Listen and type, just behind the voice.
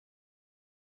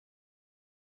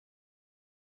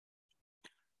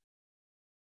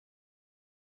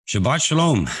Shabbat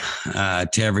shalom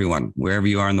to everyone, wherever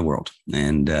you are in the world.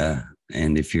 And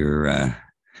if you're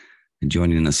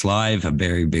joining us live, a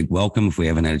very big welcome. If we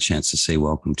haven't had a chance to say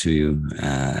welcome to you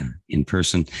in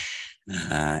person.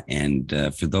 And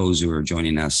for those who are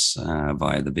joining us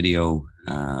via the video,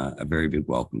 a very big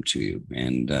welcome to you.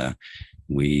 And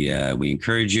we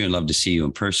encourage you and love to see you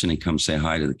in person and come say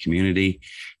hi to the community.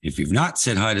 If you've not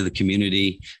said hi to the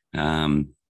community, then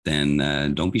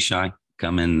don't be shy.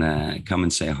 Come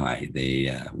and say hi.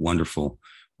 They wonderful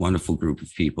group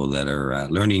of people that are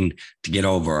learning to get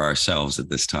over ourselves at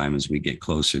this time as we get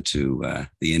closer to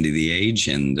the end of the age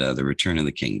and the return of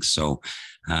the King. So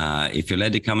if you're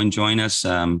led to come and join us,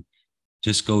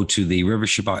 just go to the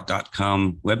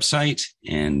rivershabbat.com website.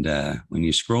 And when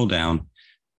you scroll down,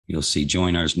 you'll see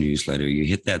Join Ours newsletter. You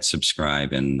hit that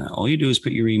subscribe, and all you do is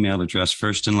put your email address,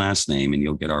 first and last name, and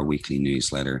you'll get our weekly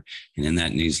newsletter. And in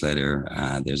that newsletter,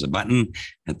 there's a button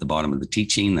at the bottom of the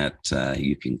teaching that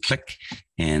you can click,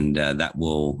 and that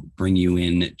will bring you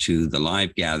in to the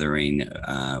live gathering,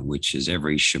 which is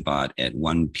every Shabbat at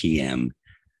 1 p.m.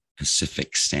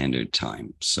 Pacific Standard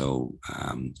Time. So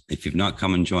if you've not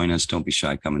come and join us, don't be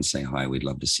shy. Come and say hi. We'd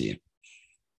love to see you.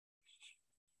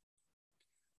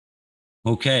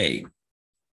 Okay,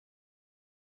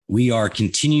 we are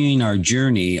continuing our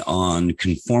journey on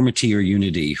conformity or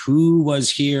unity. Who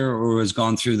was here or has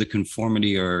gone through the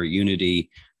conformity or unity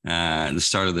at the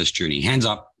start of this journey? Hands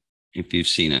up if you've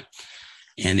seen it.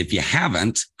 And if you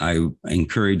haven't, I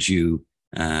encourage you,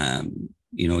 again,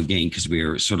 because we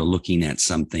are sort of looking at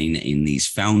something in these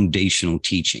foundational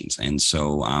teachings. And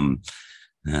so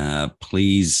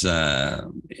please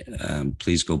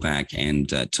go back and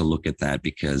to look at that,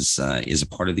 because as a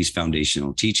part of these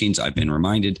foundational teachings, I've been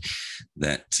reminded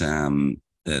that to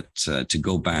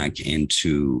go back and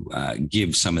to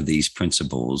give some of these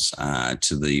principles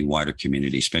to the wider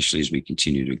community, especially as we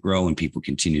continue to grow and people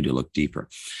continue to look deeper.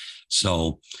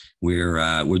 So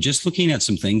we're just looking at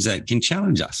some things that can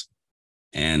challenge us,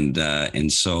 and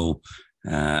so.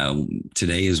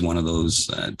 Today is one of those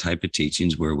type of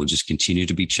teachings where we'll just continue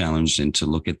to be challenged and to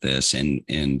look at this and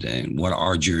what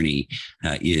our journey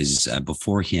is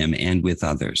before Him and with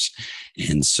others.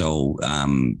 And so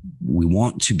we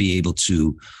want to be able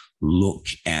to look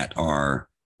at our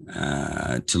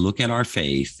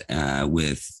faith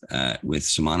with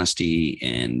some honesty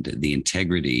and the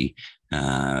integrity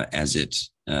as it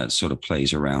sort of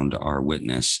plays around our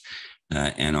witness.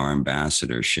 And our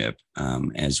ambassadorship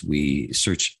as we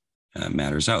search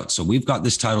matters out. So we've got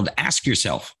this titled Ask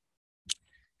Yourself.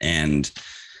 And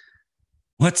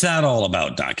what's that all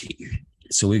about, Docky?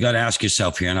 So we got to ask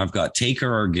yourself here, and I've got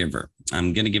taker or giver.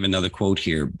 I'm going to give another quote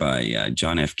here by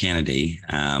John F. Kennedy,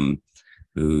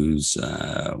 who's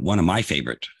one of my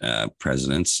favorite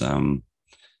presidents. And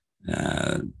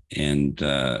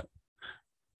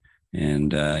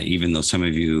even though some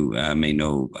of you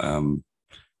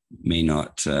may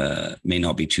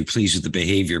not be too pleased with the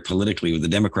behavior politically with the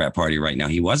Democrat Party right now.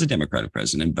 He was a Democratic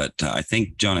president, but I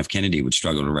think John F. Kennedy would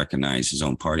struggle to recognize his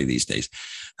own party these days.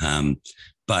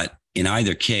 But in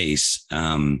either case,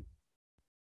 I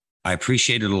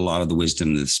appreciated a lot of the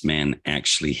wisdom this man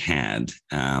actually had.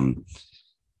 And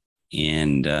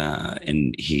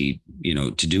he,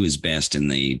 to do his best in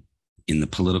the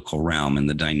political realm and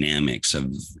the dynamics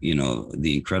of,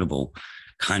 the incredible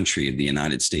country of the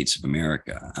United States of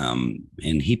America.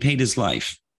 And he paid his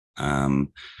life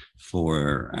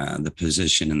for the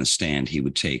position and the stand he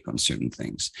would take on certain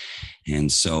things.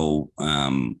 And so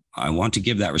I want to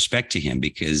give that respect to him,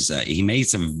 because he made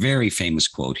some very famous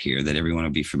quote here that everyone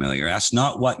will be familiar. Ask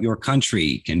not what your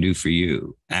country can do for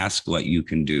you. Ask what you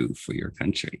can do for your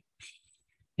country.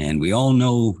 And we all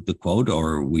know the quote,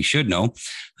 or we should know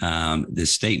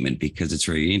this statement, because it's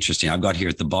very interesting. I've got here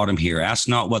at the bottom here, ask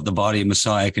not what the body of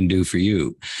Messiah can do for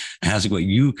you. Ask what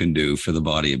you can do for the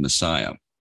body of Messiah.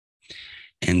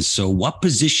 And so what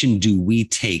position do we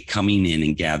take coming in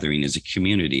and gathering as a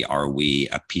community? Are we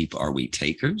a people? Are we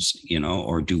takers,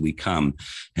 or do we come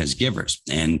as givers?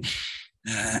 And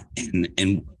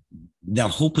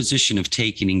that whole position of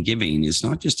taking and giving is it's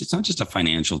not just a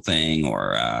financial thing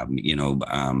or,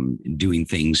 doing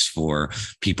things for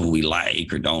people we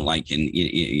like or don't like, and,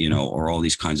 or all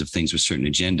these kinds of things with certain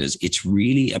agendas. It's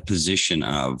really a position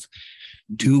of,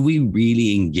 do we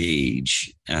really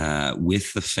engage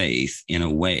with the faith in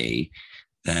a way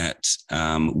that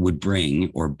would bring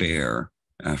or bear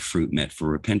fruit met for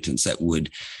repentance, that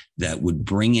would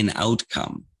bring an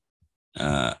outcome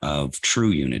of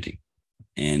true unity?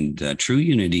 And true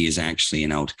unity is actually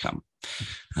an outcome.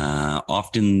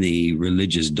 Often the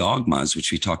religious dogmas,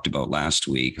 which we talked about last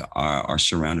week, are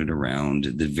surrounded around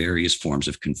the various forms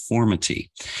of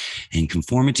conformity. And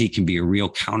conformity can be a real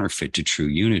counterfeit to true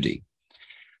unity.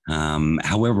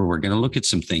 However, we're going to look at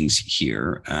some things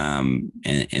here. And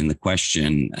the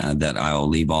question that I'll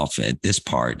leave off at this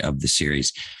part of the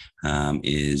series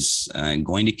is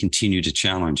going to continue to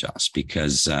challenge us,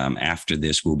 because after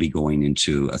this, we'll be going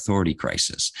into authority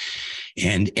crisis.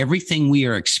 And everything we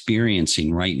are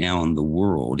experiencing right now in the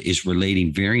world is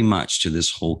relating very much to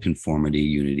this whole conformity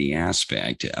unity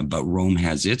aspect. But Rome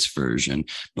has its version,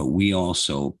 but we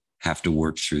also have to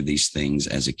work through these things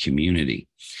as a community.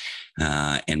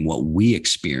 And what we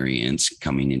experience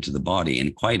coming into the body.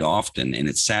 And quite often, and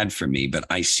it's sad for me, but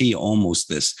I see almost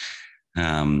this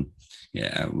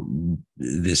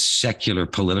this secular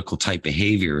political type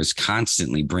behavior is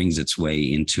constantly brings its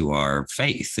way into our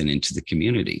faith and into the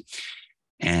community.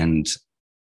 And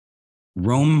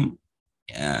Rome,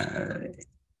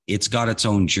 it's got its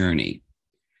own journey,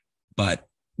 but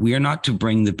we are not to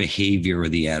bring the behavior or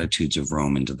the attitudes of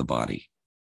Rome into the body.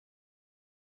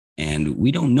 And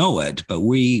we don't know it, but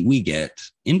we get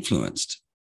influenced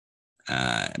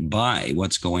by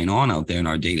what's going on out there in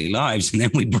our daily lives. And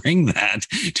then we bring that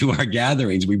to our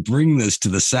gatherings. We bring this to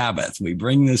the Sabbath. We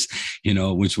bring this,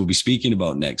 which we'll be speaking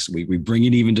about next week. We bring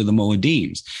it even to the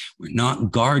Moedims. We're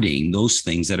not guarding those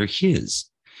things that are his.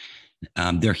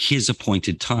 They're his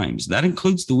appointed times. That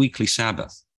includes the weekly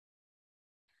Sabbath.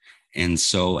 And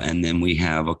then we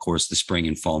have, of course, the spring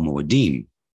and fall Moedim.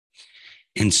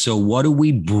 And so what are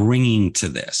we bringing to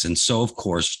this? And so, of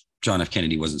course, John F.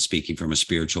 Kennedy wasn't speaking from a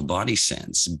spiritual body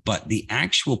sense, but the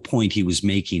actual point he was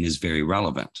making is very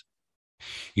relevant.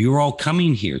 You're all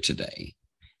coming here today,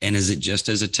 and is it just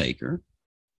as a taker,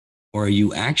 or are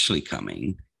you actually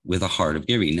coming with a heart of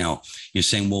giving? Now, you're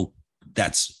saying, well,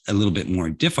 that's a little bit more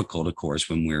difficult, of course,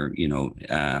 when we're,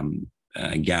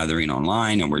 gathering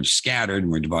online and we're scattered and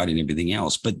we're dividing everything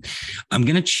else. But I'm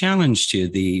going to challenge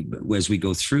you as we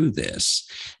go through this,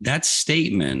 that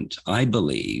statement, I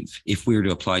believe, if we were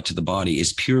to apply to the body,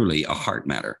 is purely a heart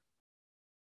matter.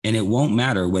 And it won't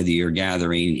matter whether you're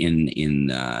gathering in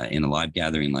a live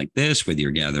gathering like this, whether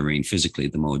you're gathering physically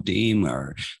at the Moedim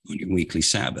or on your weekly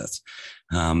Sabbath.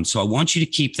 So I want you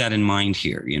to keep that in mind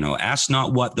here. Ask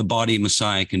not what the body of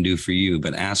Messiah can do for you,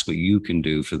 but ask what you can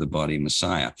do for the body of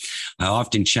Messiah. I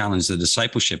often challenge the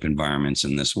discipleship environments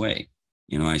in this way.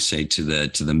 I say to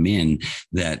the men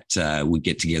that we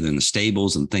get together in the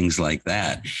stables and things like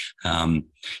that.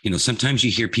 Sometimes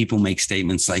you hear people make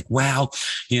statements like, "Well,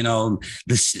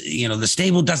 the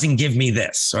stable doesn't give me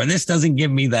this, or this doesn't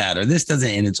give me that, or this doesn't,"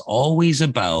 and it's always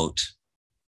about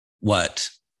what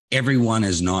everyone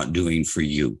is not doing for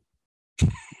you.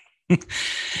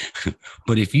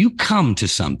 But if you come to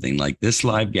something like this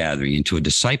live gathering, into a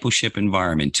discipleship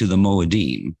environment, to the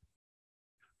Moedim,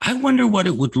 I wonder what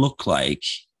it would look like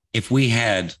if we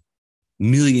had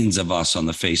millions of us on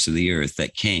the face of the earth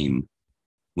that came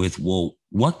with, well,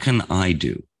 what can I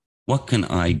do? What can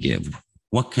I give?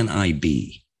 What can I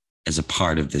be as a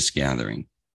part of this gathering?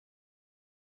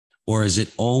 Or is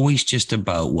it always just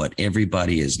about what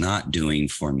everybody is not doing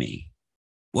for me?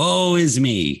 Woe is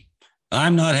me.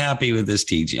 I'm not happy with this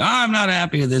teaching. I'm not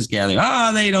happy with this gathering.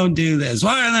 They don't do this.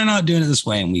 Why are they not doing it this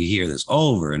way? And we hear this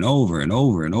over and over and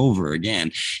over and over again.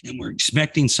 And we're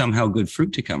expecting somehow good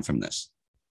fruit to come from this.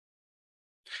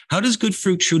 How does good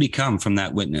fruit truly come from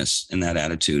that witness and that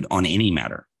attitude on any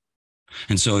matter?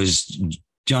 And so as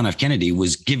John F. Kennedy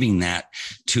was giving that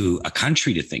to a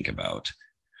country to think about,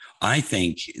 I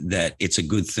think that it's a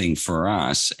good thing for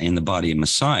us in the body of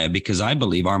Messiah, because I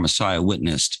believe our Messiah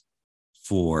witnessed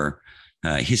for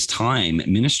his time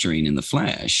ministering in the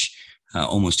flesh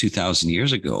almost 2,000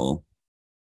 years ago.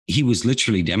 He was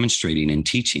literally demonstrating and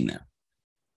teaching them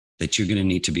that you're going to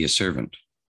need to be a servant.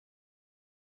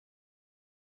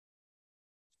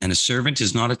 And a servant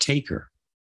is not a taker.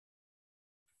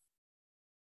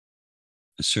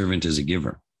 A servant is a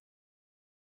giver.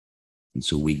 And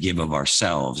so we give of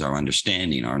ourselves, our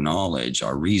understanding, our knowledge,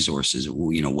 our resources,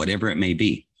 whatever it may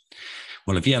be.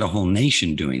 Well, if you had a whole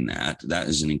nation doing that, that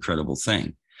is an incredible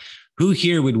thing. Who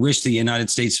here would wish the United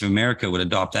States of America would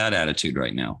adopt that attitude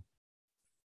right now?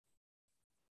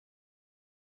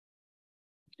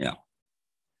 Yeah.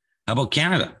 How about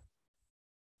Canada?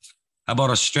 How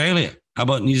about Australia? How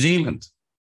about New Zealand?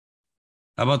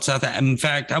 How about South Africa? In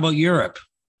fact, how about Europe?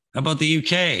 How about the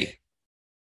UK?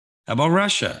 How about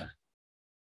Russia?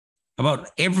 How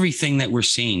about everything that we're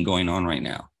seeing going on right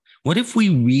now? What if we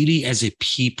really, as a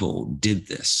people, did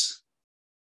this?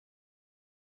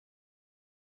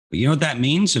 But you know what that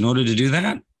means? In order to do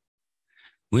that,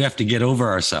 we have to get over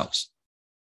ourselves.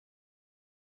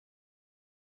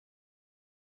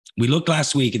 We looked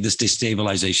last week at this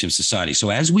destabilization of society. So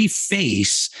as we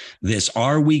face this,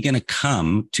 are we going to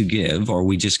come to give, or are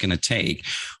we just going to take?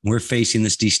 We're facing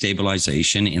this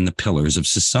destabilization in the pillars of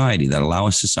society that allow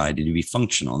a society to be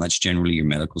functional. And that's generally your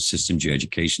medical systems, your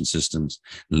education systems,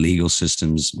 legal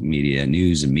systems, media,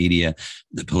 news and media,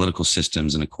 the political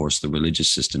systems, and of course, the religious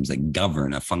systems that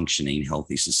govern a functioning,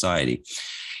 healthy society.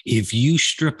 If you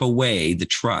strip away the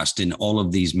trust in all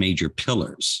of these major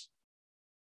pillars,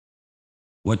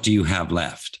 what do you have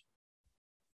left?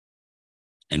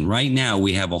 And right now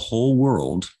we have a whole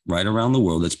world right around the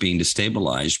world that's being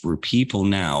destabilized, where people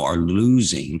now are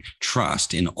losing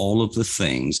trust in all of the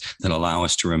things that allow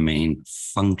us to remain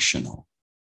functional.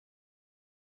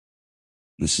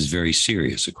 This is very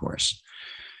serious, of course.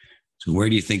 So where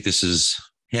do you think this is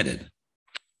headed?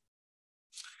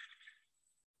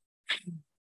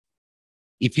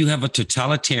 If you have a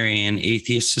totalitarian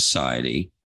atheist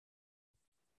society,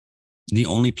 the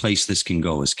only place this can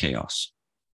go is chaos.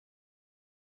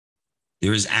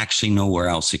 There is actually nowhere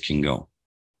else it can go,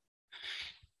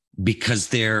 because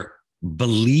their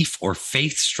belief or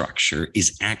faith structure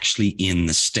is actually in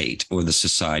the state or the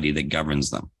society that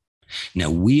governs them. Now,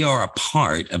 we are a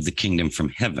part of the kingdom from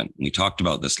heaven. We talked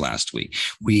about this last week.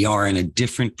 We are in a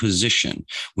different position.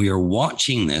 We are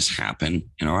watching this happen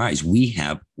in our eyes. We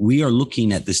are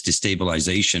looking at this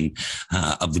destabilization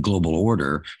of the global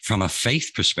order from a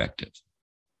faith perspective.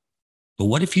 But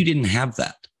what if you didn't have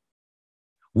that?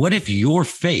 What if your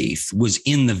faith was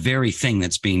in the very thing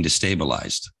that's being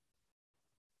destabilized?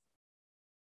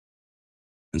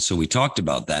 And so we talked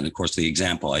about that. And of course, the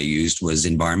example I used was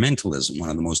environmentalism, one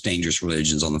of the most dangerous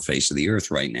religions on the face of the earth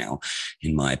right now,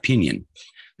 in my opinion,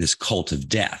 this cult of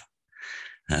death.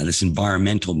 This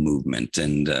environmental movement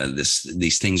and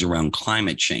these things around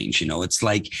climate change. It's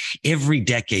like every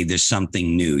decade there's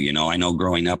something new. I know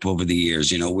growing up over the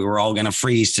years, we were all going to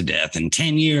freeze to death. In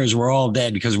 10 years, we're all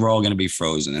dead because we're all going to be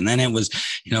frozen. And then it was,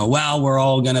 we're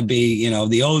all going to be,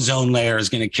 the ozone layer is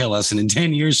going to kill us. And in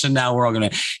 10 years from now, we're all going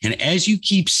to. And as you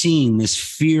keep seeing this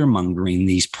fear mongering,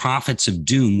 these prophets of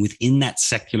doom within that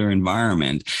secular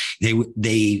environment,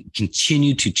 they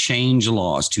continue to change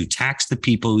laws to tax the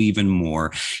people even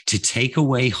more, to take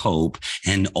away hope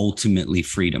and ultimately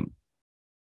freedom.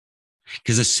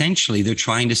 Because essentially they're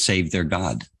trying to save their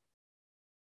God.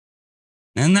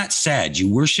 And that's sad.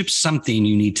 You worship something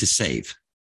you need to save.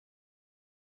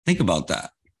 Think about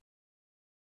that.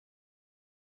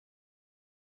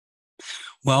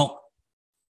 Well,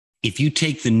 if you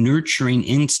take the nurturing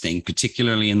instinct,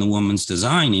 particularly in the woman's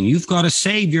design, and you've got to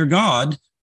save your God,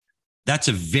 that's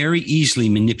a very easily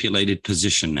manipulated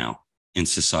position now in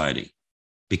society.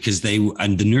 Because the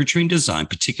nurturing design,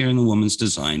 particularly in the woman's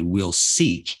design, will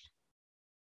seek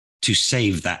to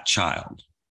save that child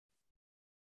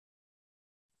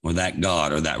or that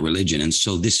God or that religion. And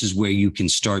so this is where you can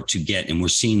start to get, and we're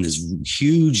seeing this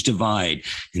huge divide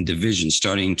and division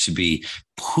starting to be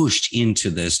pushed into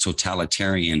this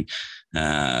totalitarian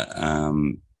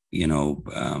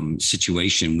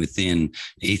situation within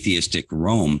atheistic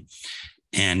Rome.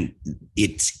 And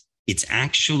it's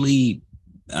actually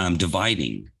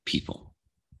dividing people.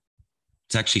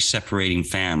 It's actually separating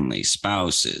families,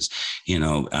 spouses,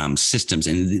 systems.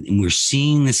 And we're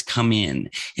seeing this come in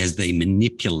as they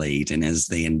manipulate and as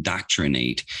they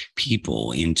indoctrinate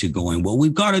people into going, well,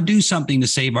 we've got to do something to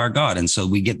save our God. And so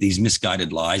we get these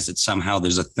misguided lies that somehow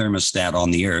there's a thermostat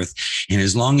on the earth. And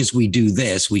as long as we do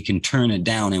this, we can turn it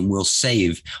down and we'll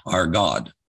save our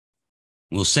God.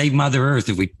 We'll save Mother Earth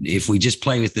if we just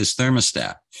play with this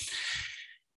thermostat.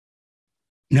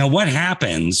 Now, what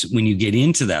happens when you get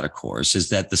into that, of course, is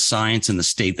that the science and the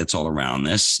state that's all around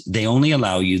this, they only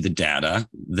allow you the data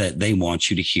that they want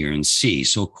you to hear and see.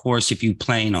 So, of course, if you're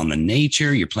playing on the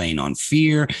nature, you're playing on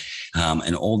fear,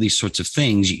 and all these sorts of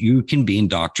things, you can be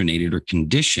indoctrinated or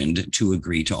conditioned to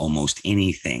agree to almost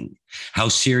anything. How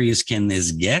serious can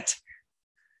this get?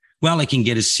 Well, it can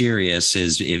get as serious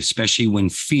as, especially when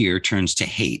fear turns to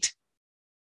hate.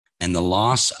 And the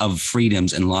loss of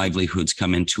freedoms and livelihoods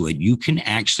come into it, you can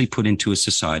actually put into a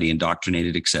society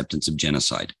indoctrinated acceptance of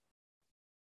genocide.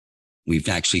 We've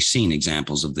actually seen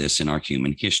examples of this in our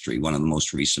human history. One of the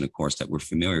most recent, of course, that we're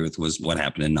familiar with was what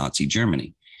happened in Nazi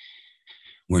Germany,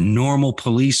 where normal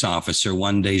police officer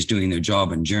one day is doing their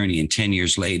job in Germany, and 10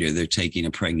 years later, they're taking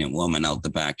a pregnant woman out the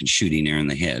back and shooting her in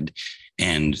the head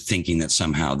and thinking that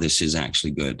somehow this is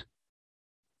actually good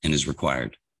and is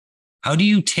required. How do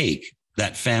you take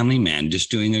that family man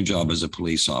just doing their job as a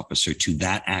police officer to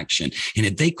that action? And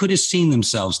if they could have seen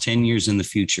themselves 10 years in the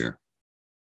future,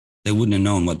 they wouldn't have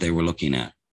known what they were looking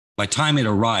at. By the time it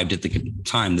arrived at the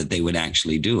time that they would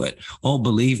actually do it, oh,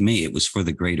 believe me, it was for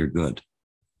the greater good.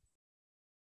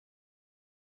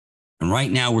 And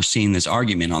right now we're seeing this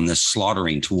argument on this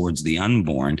slaughtering towards the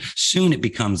unborn. Soon it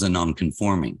becomes a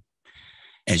non-conforming.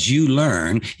 As you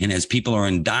learn and as people are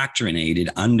indoctrinated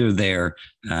under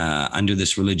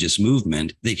this religious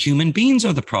movement, that human beings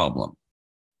are the problem.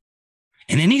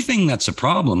 And anything that's a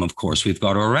problem, of course, we've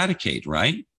got to eradicate,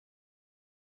 right?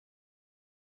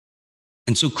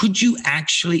 And so could you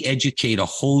actually educate a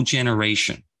whole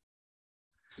generation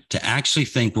to actually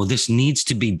think, well, this needs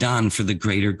to be done for the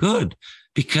greater good,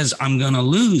 because I'm going to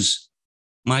lose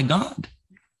my God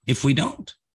if we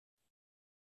don't.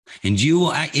 And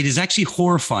it is actually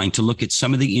horrifying to look at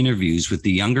some of the interviews with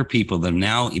the younger people that have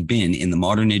now been in the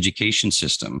modern education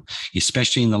system,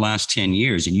 especially in the last 10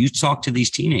 years. And you talk to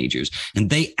these teenagers and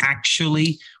they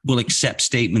actually will accept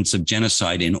statements of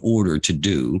genocide in order to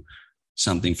do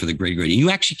something for the greater good. And you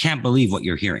actually can't believe what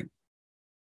you're hearing.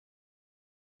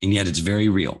 And yet it's very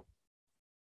real.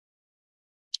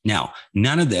 Now,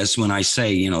 none of this, when I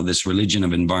say, this religion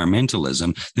of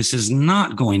environmentalism, this is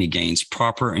not going against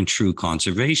proper and true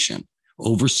conservation.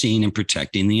 Overseeing and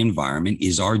protecting the environment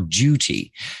is our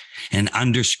duty. And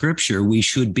under scripture, we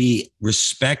should be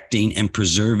respecting and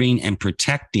preserving and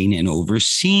protecting and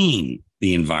overseeing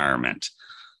the environment,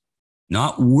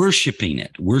 not worshiping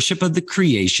it. Worship of the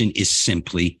creation is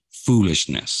simply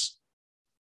foolishness.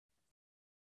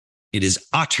 It is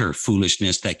utter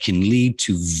foolishness that can lead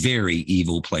to very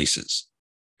evil places.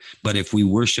 But if we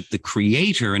worship the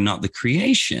creator and not the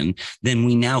creation, then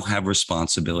we now have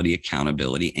responsibility,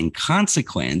 accountability, and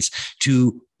consequence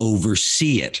to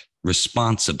oversee it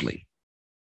responsibly.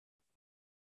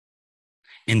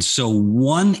 And so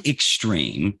one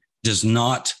extreme does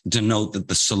not denote that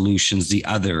the solution's the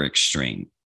other extreme.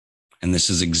 And this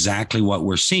is exactly what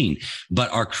we're seeing.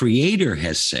 But our creator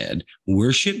has said,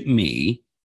 worship me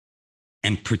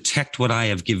and protect what I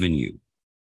have given you.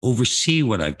 Oversee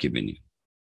what I've given you.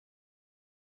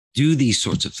 Do these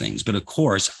sorts of things. But of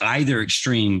course, either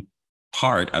extreme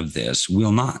part of this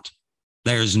will not.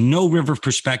 There's no river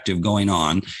perspective going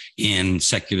on in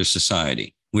secular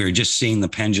society. We're just seeing the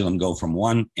pendulum go from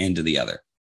one end to the other.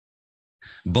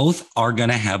 Both are going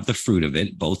to have the fruit of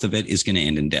it. Both of it is going to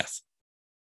end in death.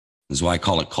 This is why I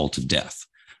call it cult of death.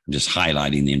 I'm just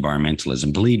highlighting the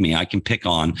environmentalism. Believe me, I can pick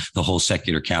on the whole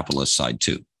secular capitalist side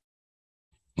too.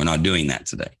 We're not doing that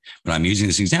today, but I'm using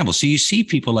this example. So you see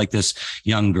people like this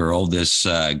young girl, this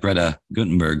Greta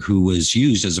Gutenberg, who was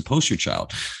used as a poster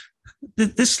child.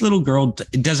 This little girl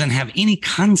doesn't have any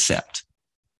concept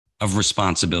of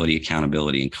responsibility,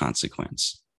 accountability, and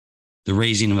consequence. The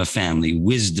raising of a family,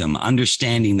 wisdom,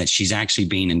 understanding that she's actually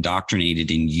being indoctrinated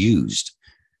and used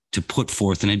to put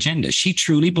forth an agenda. She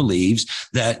truly believes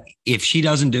that if she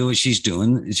doesn't do what she's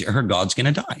doing, her God's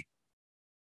going to die.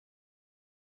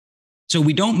 So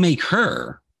we don't make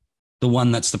her the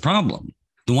one that's the problem.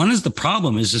 The one is the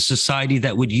problem is a society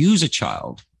that would use a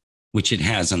child, which it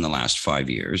has in the last 5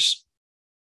 years,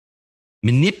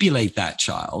 manipulate that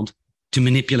child to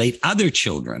manipulate other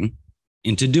children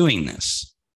into doing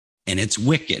this. And it's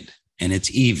wicked and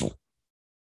it's evil.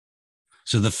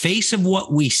 So the face of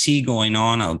what we see going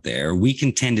on out there, we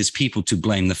can tend as people to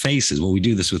blame the faces. Well, we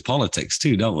do this with politics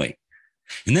too, don't we?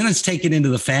 And then it's taken into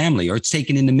the family or it's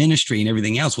taken into ministry and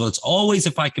everything else. Well, it's always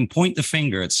if I can point the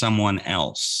finger at someone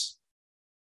else.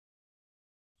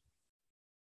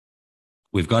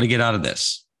 We've got to get out of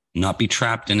this, not be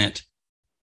trapped in it.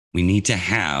 We need to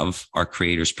have our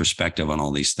creator's perspective on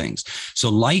all these things. So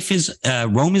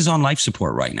Rome is on life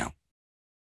support right now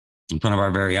in front of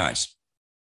our very eyes.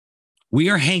 We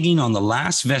are hanging on the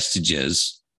last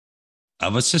vestiges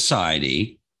of a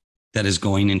society that is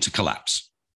going into collapse.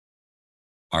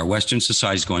 Our Western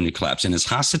society is going to collapse. And as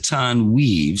Hasatan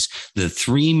weaves the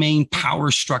three main power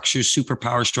structures,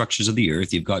 superpower structures of the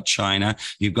earth, you've got China,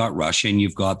 you've got Russia, and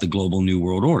you've got the global New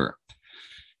World Order.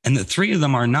 And the three of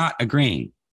them are not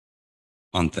agreeing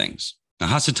on things. Now,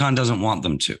 Hasatan doesn't want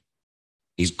them to.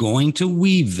 He's going to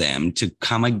weave them to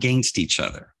come against each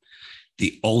other.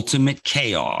 The ultimate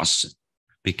chaos,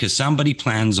 because somebody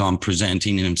plans on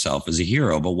presenting himself as a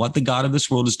hero. But what the God of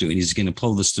this world is doing, he's going to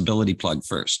pull the stability plug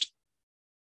first,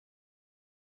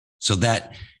 so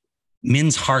that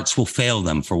men's hearts will fail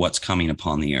them for what's coming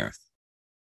upon the earth.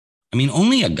 I mean,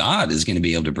 only a God is going to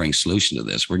be able to bring solution to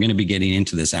this. We're going to be getting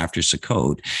into this after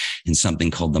Sukkot in something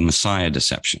called the Messiah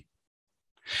deception.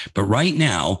 But right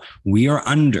now, we are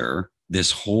under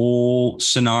this whole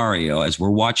scenario as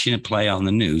we're watching it play out on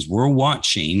the news. We're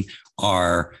watching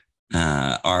our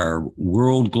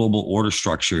world global order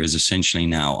structure is essentially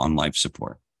now on life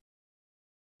support.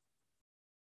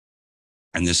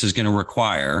 And this is going to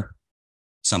require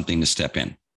something to step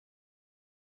in.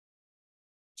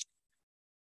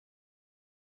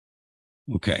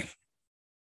 Okay.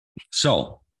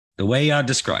 So the way Yah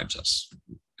describes us,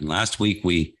 and last week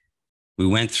we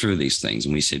went through these things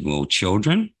and we said, well,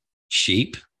 children,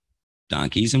 sheep,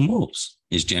 donkeys, and wolves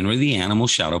is generally the animal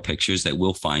shadow pictures that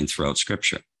we'll find throughout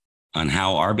Scripture on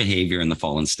how our behavior in the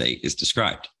fallen state is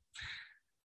described.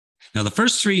 Now, the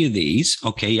first three of these,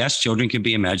 okay, yes, children can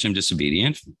be imaginative,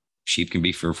 disobedient. Sheep can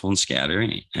be fearful and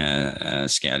scatty,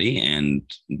 and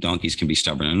donkeys can be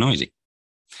stubborn and noisy.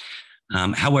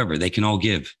 However, they can all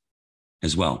give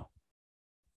as well.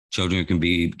 Children can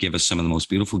give us some of the most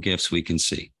beautiful gifts we can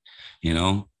see. You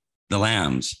know, the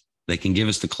lambs, they can give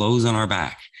us the clothes on our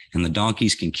back, and the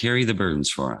donkeys can carry the burdens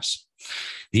for us.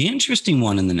 The interesting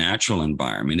one in the natural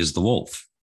environment is the wolf.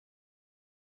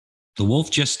 The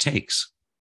wolf just takes.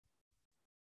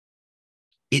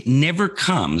 It never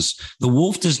comes. The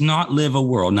wolf does not live a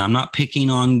world. Now, I'm not picking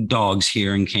on dogs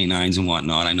here and canines and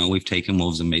whatnot. I know we've taken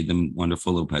wolves and made them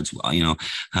wonderful little pets. You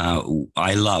know,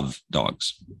 I love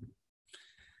dogs.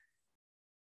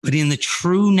 But in the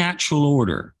true natural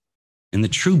order, in the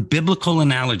true biblical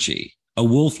analogy, a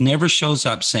wolf never shows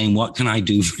up saying, what can I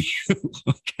do for you?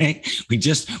 Okay.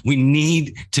 We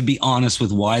need to be honest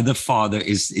with why the Father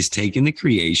is taking the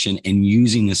creation and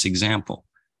using this example.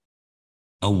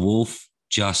 A wolf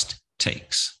just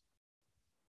takes.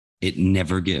 It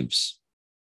never gives.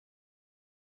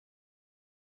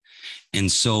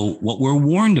 And so what we're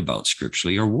warned about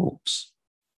scripturally are wolves,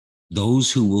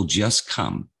 those who will just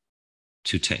come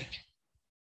to take.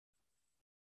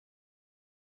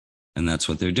 And that's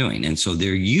what they're doing. And so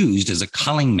they're used as a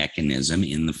culling mechanism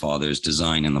in the Father's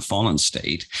design in the fallen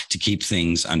state to keep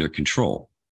things under control.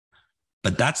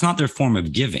 But that's not their form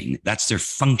of giving. That's their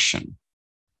function.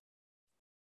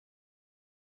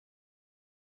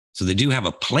 So they do have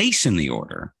a place in the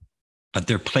order, but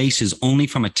their place is only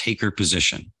from a taker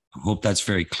position. I hope that's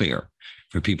very clear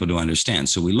for people to understand.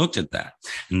 So we looked at that.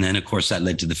 And then, of course, that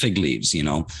led to the fig leaves, you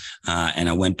know, and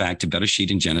I went back to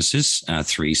Bereshit in Genesis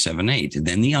 3, 7, 8.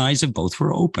 Then the eyes of both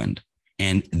were opened,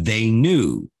 and they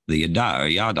knew, the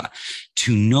yada,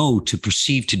 to know, to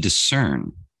perceive, to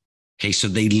discern. Okay, so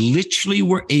they literally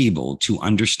were able to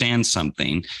understand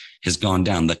something has gone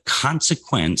down. The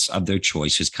consequence of their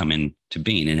choice has come into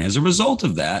being. And as a result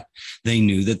of that, they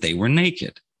knew that they were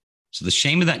naked. So the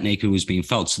shame of that naked was being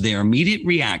felt. So their immediate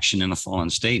reaction in a fallen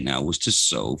state now was to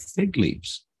sow fig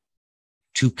leaves,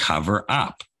 to cover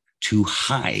up, to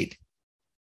hide.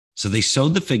 So they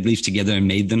sewed the fig leaves together and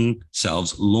made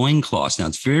themselves loincloths. Now,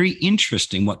 it's very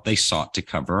interesting what they sought to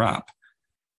cover up,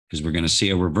 because we're going to see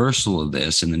a reversal of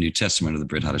this in the New Testament of the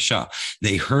Brit Hadashah.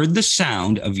 They heard the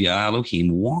sound of Yah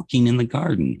Elohim walking in the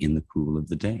garden in the cool of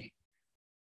the day.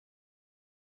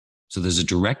 So there's a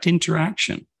direct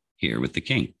interaction here with the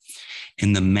king.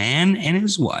 And the man and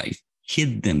his wife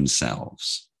hid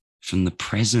themselves from the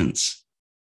presence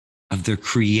of their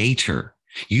creator.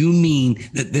 You mean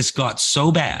that this got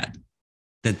so bad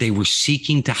that they were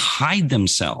seeking to hide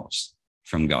themselves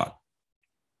from God?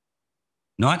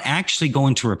 Not actually go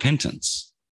into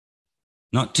repentance,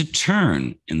 not to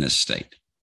turn in this state.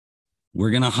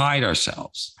 We're going to hide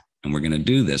ourselves, and we're going to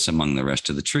do this among the rest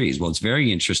of the trees. Well, it's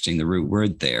very interesting. The root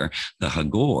word there, the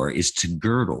hagor, is to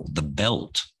girdle, the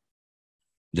belt.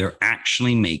 They're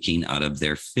actually making out of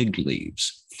their fig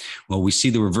leaves. Well, we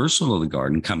see the reversal of the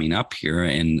garden coming up here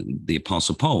in the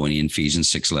Apostle Paul in Ephesians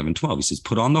 6, 11, 12. He says,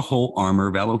 put on the whole armor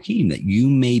of Elohim that you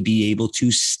may be able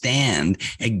to stand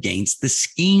against the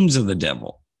schemes of the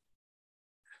devil.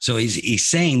 So he's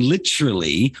saying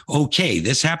literally, okay,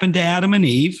 this happened to Adam and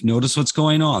Eve. Notice what's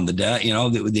going on.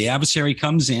 The adversary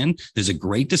comes in. There's a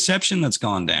great deception that's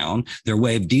gone down. Their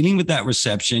way of dealing with that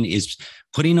reception is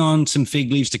putting on some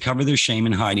fig leaves to cover their shame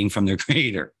and hiding from their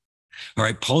creator. All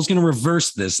right, Paul's going to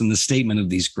reverse this in the statement of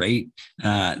this great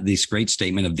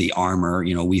statement of the armor.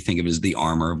 You know, we think of it as the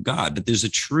armor of God, but there's a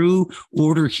true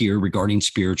order here regarding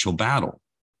spiritual battle.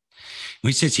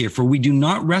 He says here, for we do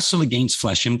not wrestle against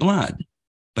flesh and blood,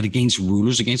 but against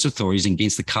rulers, against authorities, and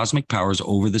against the cosmic powers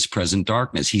over this present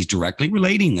darkness. He's directly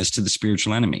relating this to the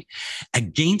spiritual enemy,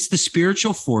 against the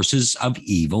spiritual forces of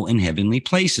evil in heavenly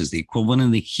places. The equivalent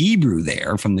in the Hebrew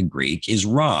there from the Greek is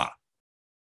Ra.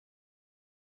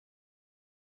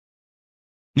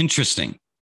 Interesting.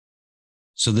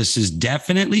 So this is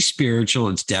definitely spiritual.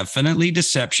 It's definitely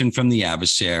deception from the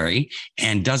adversary.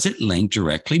 And does it link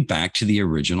directly back to the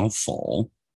original fall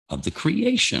of the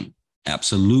creation?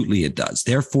 Absolutely it does.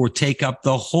 Therefore, take up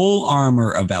the whole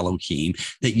armor of Elohim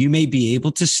that you may be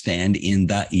able to stand in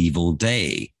the evil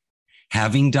day,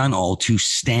 having done all to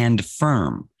stand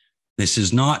firm. This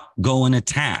is not go and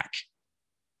attack.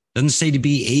 It doesn't say to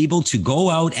be able to go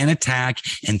out and attack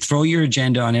and throw your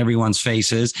agenda on everyone's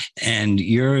faces and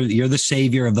you're the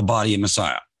savior of the body of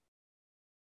Messiah.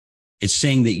 It's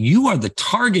saying that you are the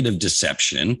target of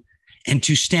deception and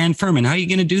to stand firm. And how are you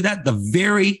going to do that? The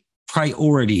very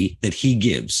priority that he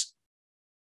gives.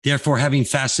 Therefore, having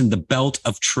fastened the belt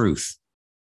of truth.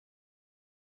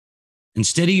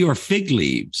 Instead of your fig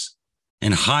leaves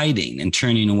and hiding and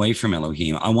turning away from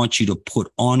Elohim, I want you to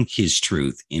put on his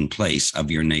truth in place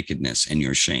of your nakedness and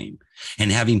your shame.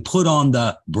 And having put on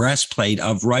the breastplate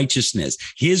of righteousness,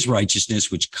 his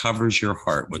righteousness, which covers your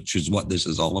heart, which is what this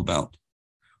is all about.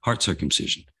 Heart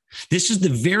circumcision. This is the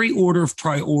very order of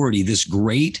priority this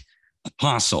great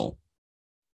apostle,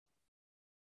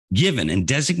 given and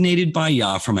designated by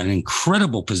Yah from an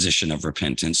incredible position of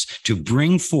repentance to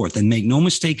bring forth, and make no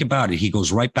mistake about it, he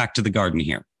goes right back to the garden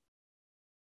here.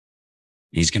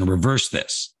 He's going to reverse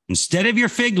this. Instead of your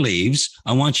fig leaves,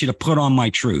 I want you to put on my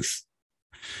truth.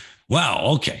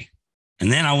 Well, okay. And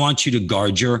then I want you to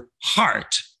guard your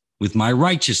heart with my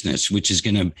righteousness, which is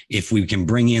going to, if we can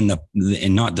bring in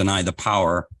and not deny the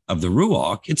power of the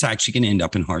Ruach, it's actually going to end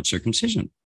up in heart circumcision.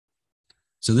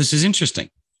 So this is interesting.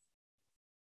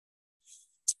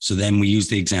 So then we used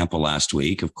the example last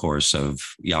week, of course, of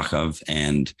Yaakov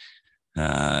and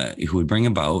who would bring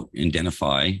about,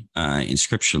 identify in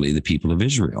scripturally the people of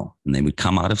Israel. And they would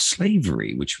come out of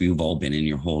slavery, which we've all been in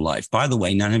your whole life. By the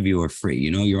way, none of you are free.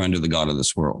 You know, you're under the God of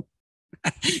this world.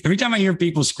 Every time I hear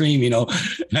people scream,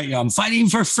 I'm fighting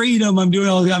for freedom, I'm doing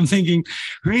all that, I'm thinking,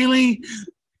 really?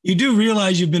 You do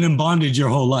realize you've been in bondage your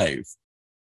whole life.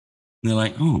 And they're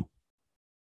like, oh.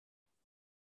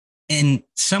 And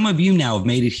some of you now have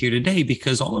made it here today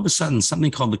because all of a sudden something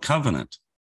called the covenant,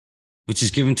 which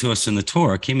is given to us in the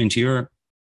Torah, came into your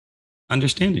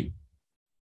understanding.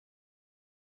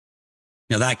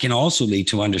 Now, that can also lead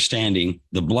to understanding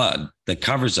the blood that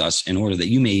covers us in order that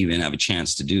you may even have a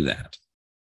chance to do that.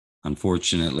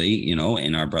 Unfortunately, in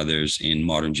our brothers in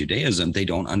modern Judaism, they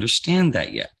don't understand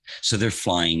that yet. So they're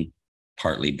flying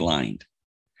partly blind.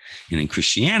 And in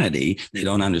Christianity, they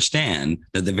don't understand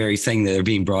that the very thing that they're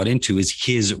being brought into is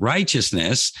his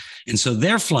righteousness. And so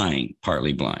they're flying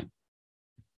partly blind.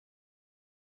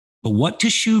 But what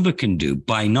Teshuvah can do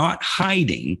by not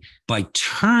hiding, by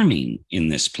turning in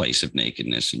this place of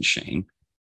nakedness and shame,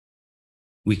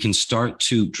 we can start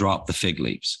to drop the fig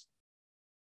leaves.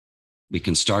 We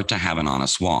can start to have an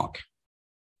honest walk.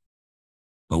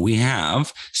 But we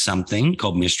have something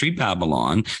called Mystery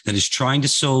Babylon that is trying to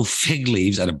sow fig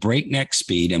leaves at a breakneck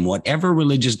speed in whatever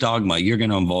religious dogma you're going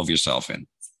to involve yourself in.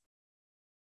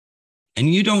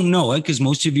 And you don't know it because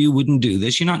most of you wouldn't do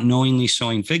this. You're not knowingly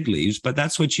sowing fig leaves, but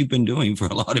that's what you've been doing for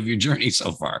a lot of your journey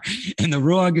so far. And the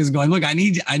Ruach is going, look, I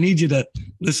need you to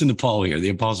listen to Paul here, the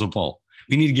Apostle Paul.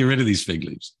 We need to get rid of these fig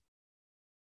leaves.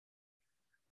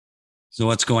 So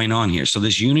what's going on here? So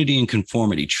this unity and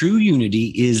conformity. True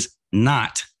unity is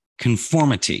not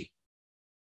conformity.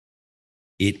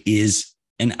 It is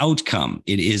an outcome.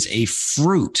 It is a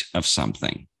fruit of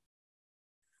something.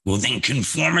 Well, then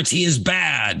conformity is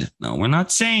bad. No, we're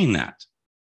not saying that.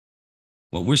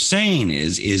 What we're saying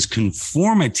is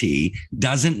conformity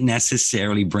doesn't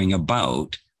necessarily bring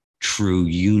about true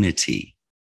unity.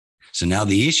 So now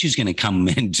the issue is going to come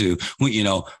into,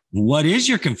 what is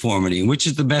your conformity and which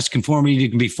is the best conformity you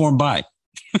can be formed by?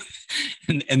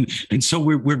 and so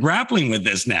we're grappling with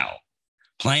this now,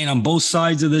 playing on both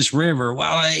sides of this river.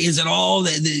 Well, is it all,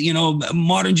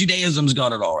 modern Judaism's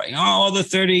got it all right. All the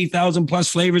 30,000 plus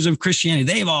flavors of Christianity,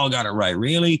 they've all got it right,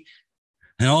 really?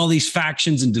 And all these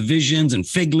factions and divisions and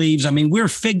fig leaves. I mean, we're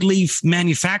fig leaf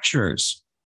manufacturers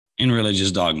in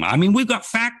religious dogma. I mean, we've got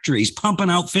factories pumping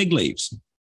out fig leaves.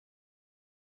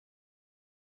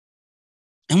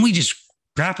 And we just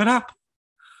wrap it up.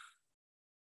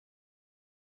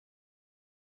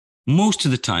 Most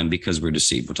of the time, because we're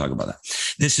deceived. We'll talk about that.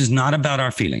 This is not about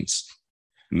our feelings.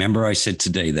 Remember, I said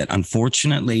today that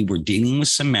unfortunately, we're dealing with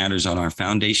some matters on our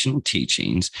foundational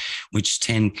teachings, which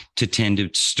tend to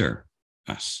stir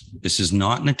us. This is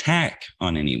not an attack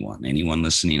on anyone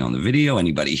listening on the video,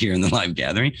 anybody here in the live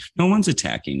gathering. No one's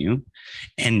attacking you.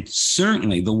 And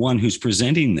certainly the one who's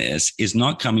presenting this is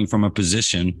not coming from a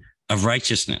position of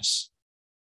righteousness.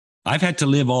 I've had to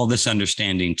live all this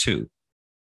understanding too.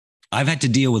 I've had to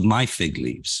deal with my fig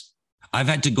leaves. I've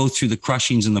had to go through the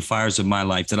crushings and the fires of my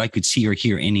life that I could see or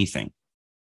hear anything.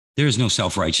 There is no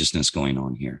self-righteousness going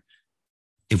on here.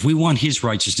 If we want his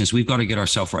righteousness, we've got to get our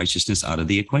self-righteousness out of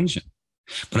the equation.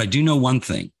 But I do know one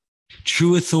thing.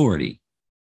 True authority,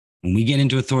 when we get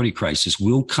into authority crisis,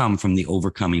 will come from the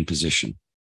overcoming position.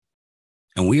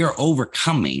 And we are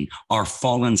overcoming our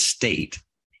fallen state,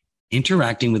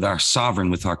 interacting with our sovereign,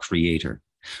 with our creator.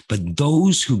 But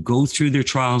those who go through their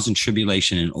trials and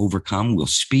tribulation and overcome will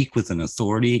speak with an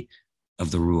authority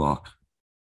of the Ruach,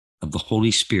 of the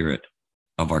Holy Spirit,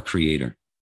 of our Creator.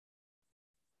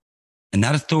 And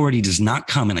that authority does not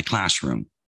come in a classroom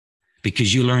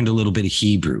because you learned a little bit of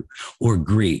Hebrew or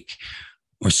Greek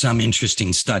or some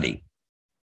interesting study.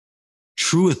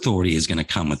 True authority is going to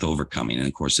come with overcoming. And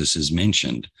of course, this is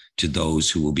mentioned to those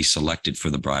who will be selected for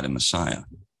the bride of Messiah,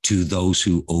 to those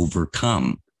who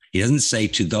overcome. He doesn't say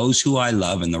to those who I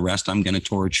love and the rest I'm going to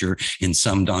torture in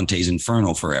some Dante's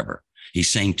Inferno forever. He's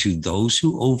saying to those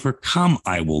who overcome,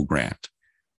 I will grant.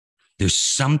 There's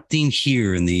something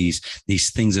here in these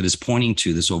things that is pointing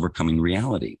to this overcoming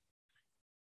reality.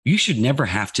 You should never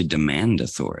have to demand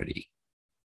authority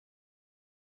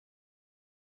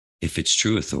if it's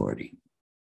true authority.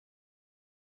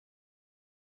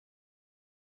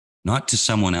 Not to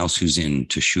someone else who's in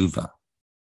teshuvah.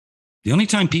 The only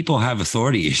time people have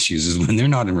authority issues is when they're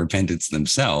not in repentance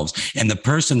themselves, and the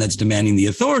person that's demanding the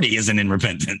authority isn't in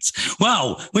repentance.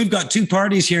 Well, we've got two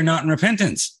parties here not in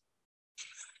repentance.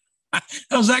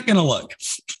 How's that going to look?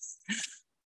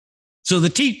 So the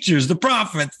teachers, the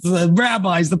prophets, the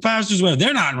rabbis, the pastors, well,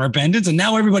 they're not in repentance. And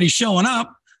now everybody's showing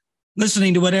up,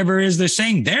 listening to whatever it is they're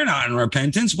saying. They're not in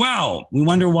repentance. Wow. We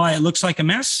wonder why it looks like a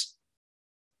mess.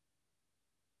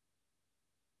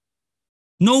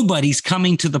 Nobody's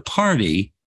coming to the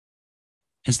party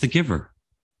as the giver.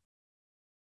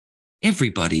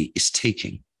 Everybody is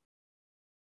taking.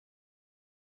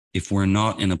 If we're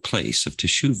not in a place of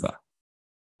teshuvah,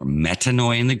 or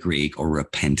metanoia in the Greek, or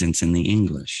repentance in the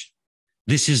English.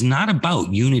 This is not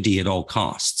about unity at all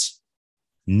costs.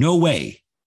 No way.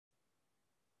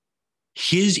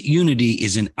 His unity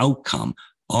is an outcome.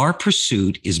 Our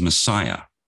pursuit is Messiah.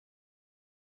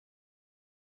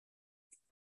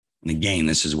 And again,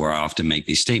 this is where I often make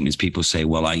these statements. People say,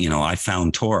 well, I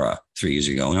found Torah 3 years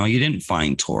ago. No, you didn't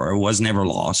find Torah. It was never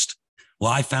lost.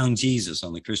 Well, I found Jesus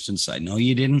on the Christian side. No,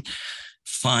 you didn't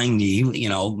find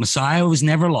Messiah was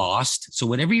never lost. So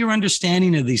whatever your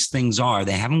understanding of these things are,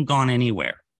 they haven't gone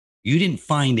anywhere. You didn't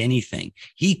find anything.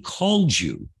 He called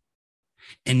you.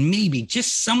 And maybe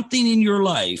just something in your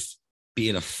life, be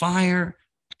it a fire,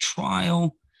 a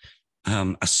trial,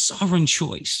 a sovereign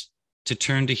choice to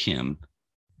turn to him,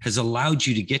 has allowed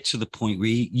you to get to the point where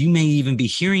you may even be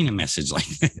hearing a message like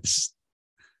this.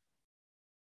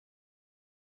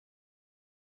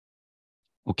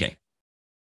 Okay.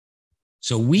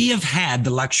 So we have had the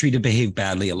luxury to behave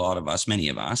badly, a lot of us, many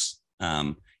of us.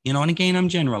 And again, I'm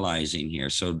generalizing here.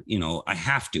 So, I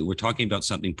have to. We're talking about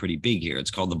something pretty big here.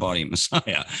 It's called the body of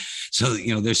Messiah. So,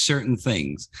 there's certain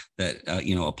things that,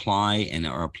 apply and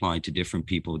are applied to different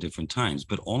people at different times.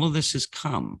 But all of this has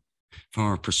come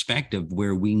from a perspective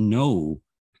where we know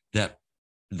that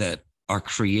our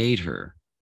Creator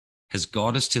has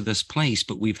got us to this place,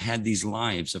 but we've had these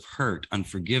lives of hurt,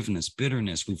 unforgiveness,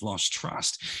 bitterness. We've lost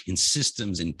trust in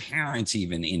systems, in parents,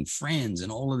 even in friends,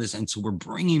 and all of this. And so we're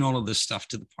bringing all of this stuff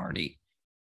to the party,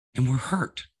 and we're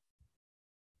hurt.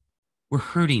 We're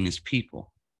hurting as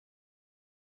people.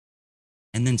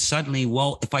 And then suddenly,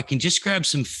 well, if I can just grab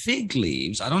some fig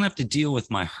leaves, I don't have to deal with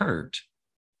my hurt.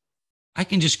 I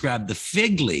can just grab the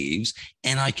fig leaves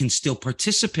and I can still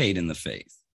participate in the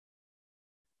faith.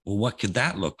 Well, what could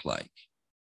that look like?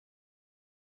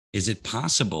 Is it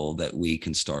possible that we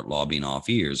can start lobbing off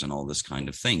ears and all this kind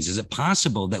of things? Is it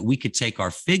possible that we could take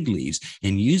our fig leaves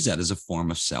and use that as a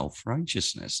form of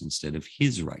self-righteousness instead of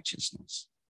his righteousness?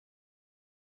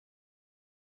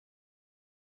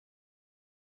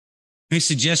 Let me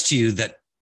suggest to you that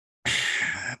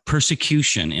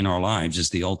persecution in our lives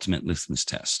is the ultimate litmus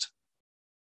test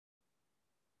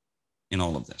in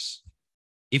all of this.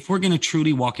 If we're going to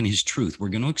truly walk in his truth, we're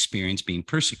going to experience being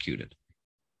persecuted.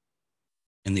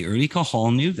 And the early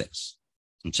Kahal knew this.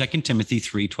 In 2 Timothy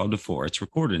 3:12-4, it's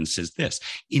recorded and says this: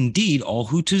 indeed, all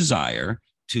who desire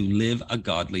to live a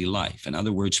godly life, in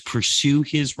other words, pursue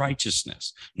his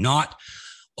righteousness, not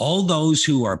all those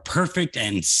who are perfect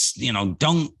and,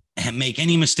 don't make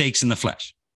any mistakes in the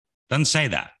flesh. Doesn't say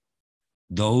that.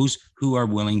 Those who are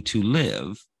willing to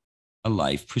live a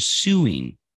life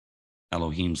pursuing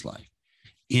Elohim's life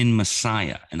in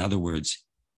Messiah, in other words,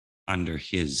 under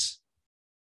his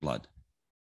blood.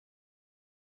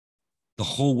 The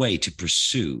whole way to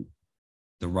pursue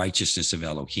the righteousness of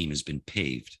Elohim has been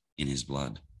paved in his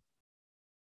blood.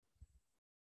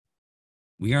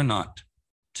 We are not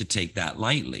to take that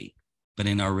lightly, but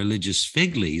in our religious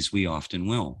fig leaves, we often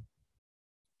will.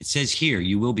 It says here,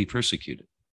 you will be persecuted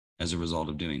as a result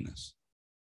of doing this.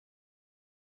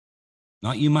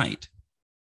 Not you might,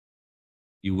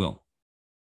 you will.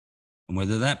 And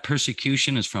whether that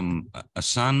persecution is from a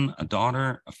son, a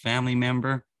daughter, a family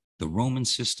member, the Roman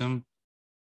system,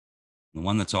 the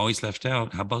one that's always left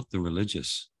out, how about the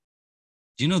religious?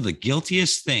 Do you know the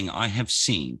guiltiest thing I have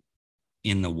seen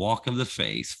in the walk of the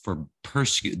faith for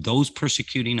those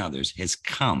persecuting others has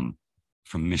come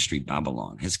from Mystery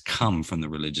Babylon, has come from the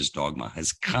religious dogma,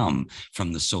 has come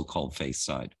from the so-called faith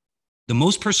side. The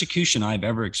most persecution I've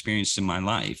ever experienced in my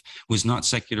life was not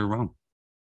secular Rome.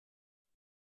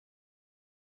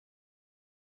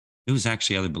 It was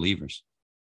actually other believers.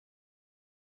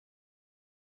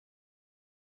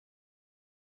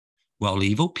 While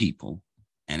evil people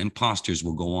and imposters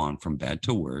will go on from bad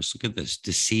to worse, look at this,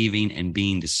 deceiving and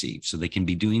being deceived. So they can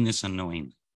be doing this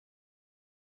unknowingly.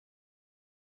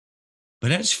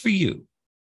 But as for you,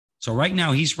 so right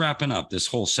now he's wrapping up this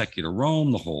whole secular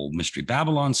Rome, the whole Mystery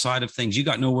Babylon side of things. You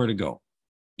got nowhere to go.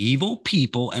 Evil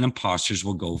people and imposters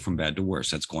will go from bad to worse.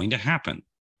 That's going to happen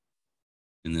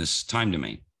in this time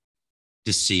domain.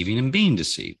 Deceiving and being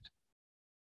deceived.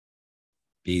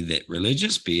 Be that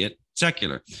religious, be it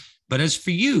secular. But as for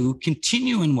you,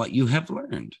 continue in what you have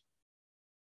learned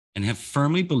and have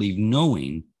firmly believed,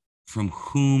 knowing from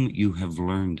whom you have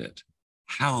learned it.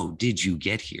 How did you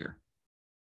get here?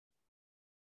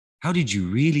 How did you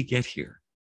really get here?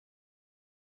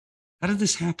 How did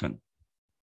this happen?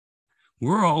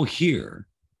 We're all here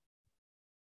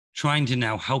trying to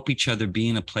now help each other be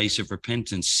in a place of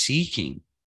repentance, seeking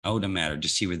out a matter to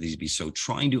see where these be so,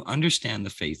 trying to understand the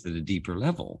faith at a deeper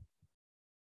level.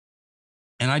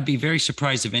 And I'd be very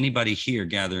surprised if anybody here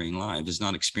gathering live has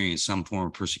not experienced some form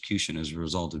of persecution as a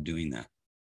result of doing that,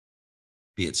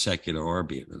 be it secular or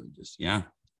be it religious. Yeah,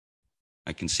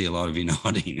 I can see a lot of you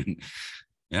nodding.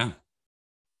 Yeah,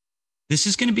 this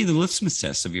is going to be the litmus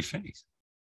test of your faith.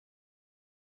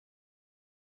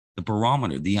 The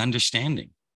barometer, the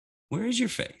understanding. Where is your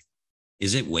faith?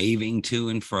 Is it waving to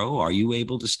and fro? Are you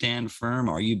able to stand firm?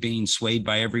 Are you being swayed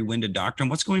by every wind of doctrine?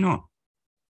 What's going on?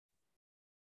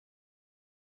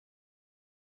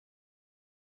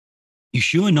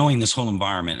 Yeshua, knowing this whole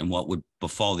environment and what would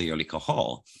befall the early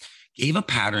Kahal, gave a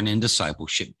pattern in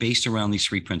discipleship based around these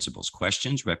three principles: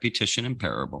 questions, repetition, and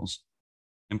parables,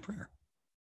 and prayer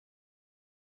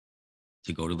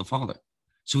to go to the Father.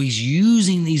 So he's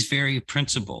using these very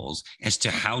principles as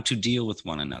to how to deal with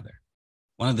one another.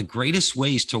 One of the greatest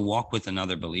ways to walk with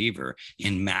another believer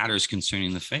in matters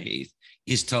concerning the faith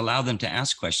is to allow them to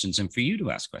ask questions and for you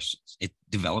to ask questions. It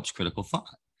develops critical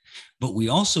thought. But we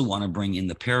also want to bring in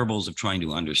the parables of trying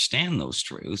to understand those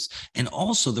truths, and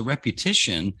also the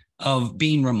repetition of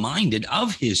being reminded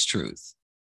of his truth.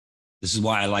 This is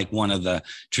why I like one of the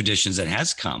traditions that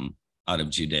has come out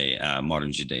of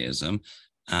modern Judaism,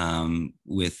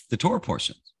 with the Torah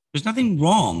portions. There's nothing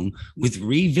wrong with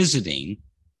revisiting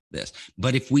this.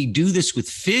 But if we do this with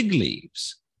fig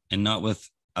leaves and not with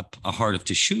a heart of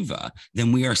teshuvah,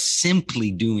 then we are simply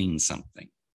doing something.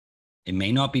 It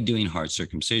may not be doing heart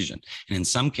circumcision, and in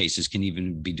some cases can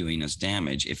even be doing us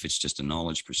damage if it's just a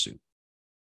knowledge pursuit.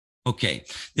 Okay,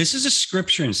 this is a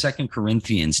scripture in 2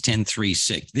 Corinthians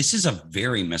 10:3-6. This is a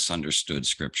very misunderstood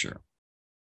scripture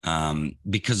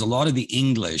because a lot of the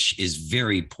English is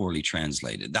very poorly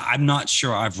translated. I'm not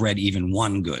sure I've read even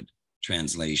one good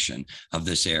translation of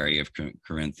this area of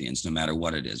Corinthians, no matter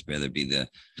what it is, whether it be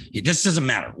it just doesn't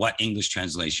matter what English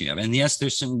translation you have. And yes,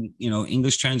 there's some,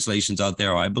 English translations out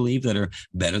there, I believe, that are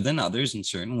better than others in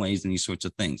certain ways and these sorts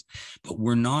of things. But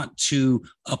we're not to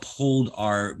uphold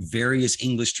our various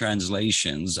English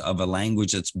translations of a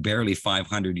language that's barely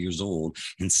 500 years old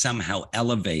and somehow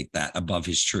elevate that above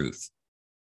his truth.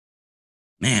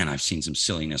 Man, I've seen some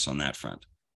silliness on that front.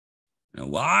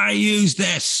 Well, I use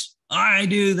this. I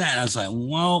do that. I was like,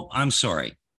 well, I'm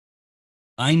sorry.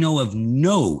 I know of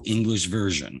no English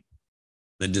version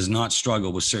that does not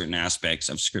struggle with certain aspects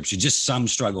of scripture. Just some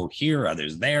struggle here,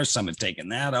 others there. Some have taken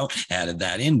that out, added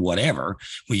that in, whatever.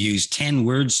 We use 10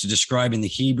 words to describe in the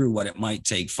Hebrew what it might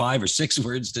take 5 or 6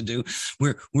 words to do.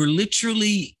 We're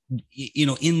literally,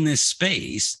 in this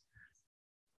space.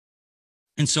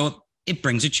 And so it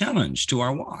brings a challenge to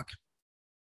our walk.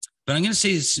 But I'm going to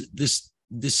say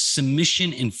this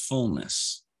submission in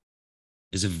fullness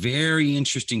is a very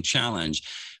interesting challenge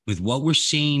with what we're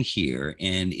seeing here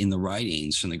and in the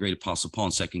writings from the great apostle Paul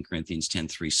in 2 Corinthians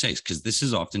 10:3-6, because this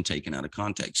is often taken out of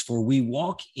context. For we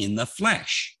walk in the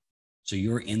flesh. So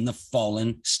you're in the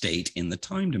fallen state in the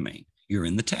time domain. You're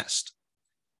in the test.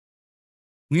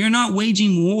 We are not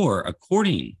waging war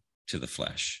according to the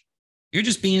flesh. You're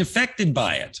just being affected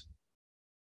by it.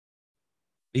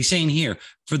 He's saying here,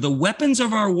 for the weapons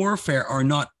of our warfare are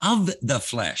not of the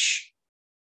flesh.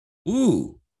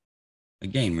 Ooh.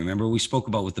 Again, remember we spoke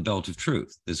about with the belt of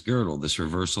truth, this girdle, this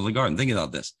reversal of the garden. Think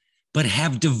about this. But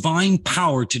have divine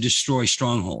power to destroy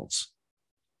strongholds.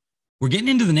 We're getting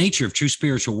into the nature of true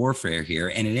spiritual warfare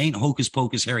here, and it ain't hocus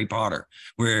pocus Harry Potter,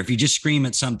 where if you just scream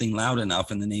at something loud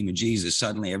enough in the name of Jesus,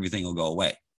 suddenly everything will go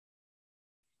away.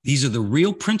 These are the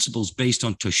real principles based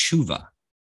on teshuvah,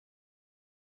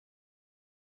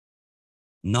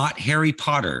 not Harry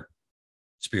Potter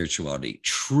spirituality,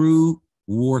 true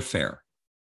warfare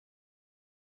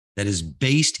that is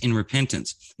based in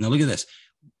repentance. Now look at this.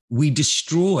 We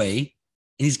destroy,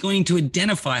 and he's going to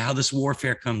identify how this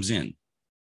warfare comes in.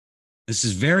 This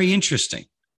is very interesting.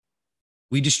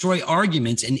 We destroy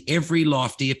arguments and every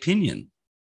lofty opinion.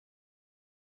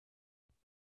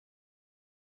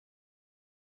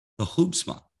 The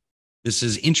hupsma. This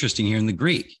is interesting here in the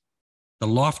Greek. The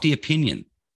lofty opinion.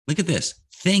 Look at this.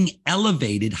 Thing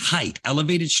elevated, height,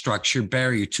 elevated structure,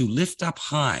 barrier, to lift up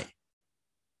high.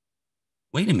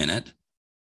 Wait a minute.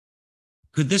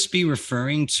 Could this be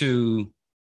referring to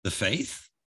the faith?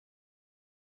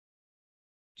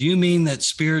 Do you mean that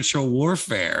spiritual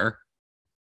warfare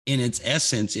in its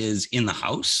essence is in the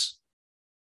house?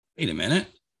 Wait a minute.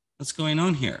 What's going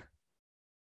on here?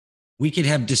 We could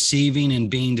have deceiving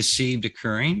and being deceived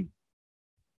occurring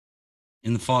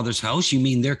in the Father's house. You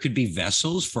mean there could be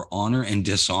vessels for honor and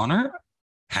dishonor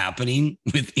happening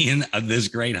within this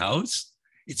great house?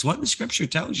 It's what the scripture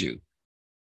tells you.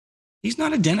 He's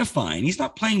not identifying. He's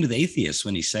not playing with atheists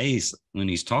when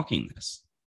he's talking this.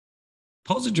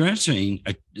 Paul's addressing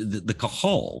the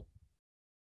kahal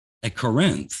at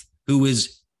Corinth, who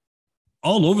is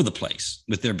all over the place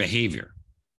with their behavior,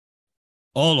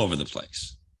 all over the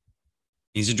place.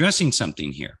 He's addressing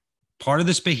something here. Part of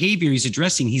this behavior he's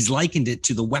addressing, he's likened it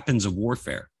to the weapons of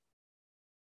warfare.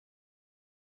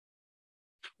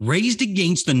 Raised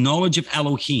against the knowledge of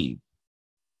Elohim.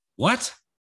 What?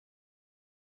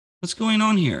 What's going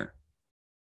on here?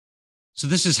 So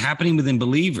this is happening within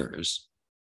believers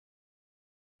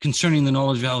concerning the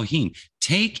knowledge of Elohim.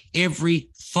 Take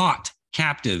every thought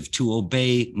captive to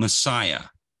obey Messiah.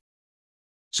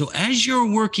 So as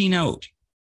you're working out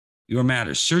your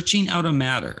matter, searching out a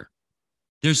matter,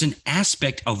 there's an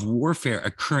aspect of warfare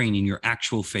occurring in your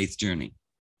actual faith journey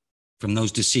from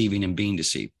those deceiving and being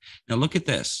deceived. Now look at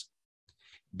this.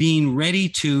 Being ready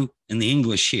to, in the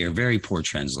English here, very poor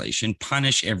translation,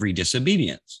 punish every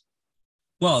disobedience.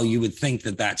 Well, you would think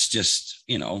that that's just,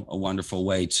 a wonderful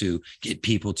way to get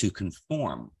people to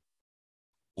conform.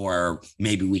 Or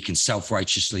maybe we can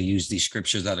self-righteously use these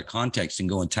scriptures out of context and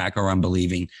go attack our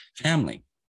unbelieving family.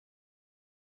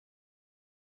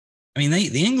 I mean,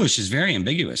 the English is very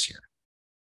ambiguous here.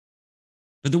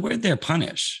 But the word there,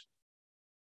 punish,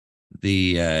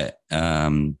 the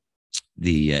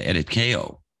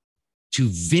edikeo, to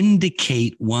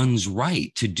vindicate one's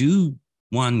right, to do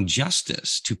one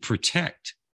justice, to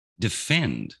protect,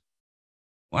 defend.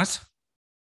 What?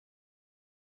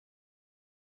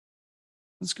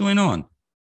 What's going on?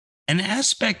 An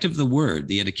aspect of the word,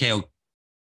 the edikeo,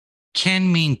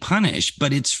 can mean punish,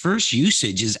 but its first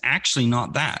usage is actually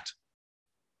not that.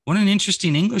 What an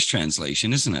interesting English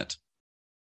translation, isn't it?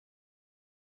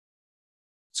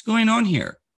 What's going on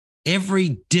here?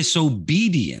 Every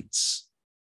disobedience.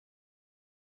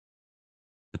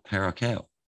 The parakeo.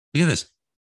 Look at this.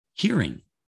 Hearing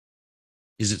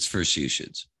is its first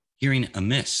usage. Hearing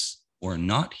amiss or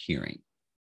not hearing.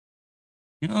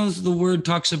 The word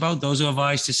talks about those who have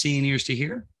eyes to see and ears to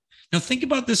hear. Now think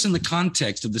about this in the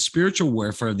context of the spiritual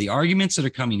warfare, of the arguments that are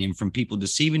coming in from people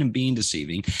deceiving and being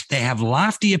deceiving. They have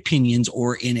lofty opinions,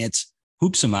 or in its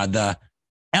hupsama, the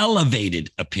elevated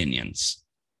opinions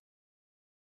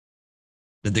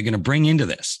that they're going to bring into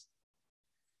this.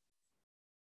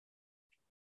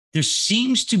 There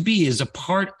seems to be, as a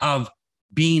part of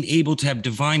being able to have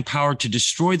divine power to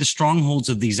destroy the strongholds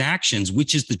of these actions,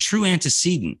 which is the true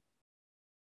antecedent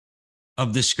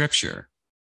of the scripture,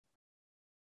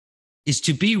 is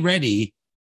to be ready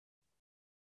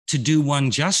to do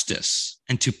one justice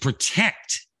and to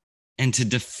protect and to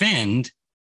defend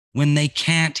when they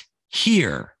can't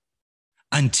hear,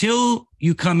 until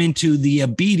you come into the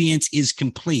obedience is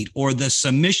complete or the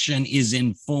submission is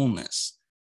in fullness.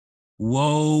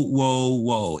 Whoa, whoa,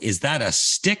 whoa. Is that a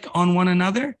stick on one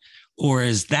another? Or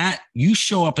is that you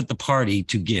show up at the party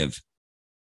to give?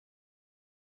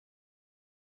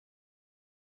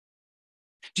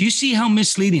 Do you see how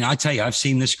misleading? I tell you, I've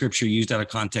seen this scripture used out of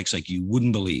context like you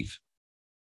wouldn't believe.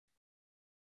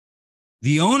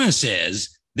 The onus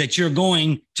is that you're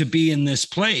going to be in this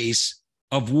place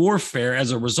of warfare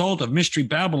as a result of Mystery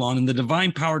Babylon and the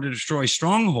divine power to destroy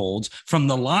strongholds from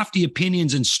the lofty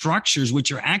opinions and structures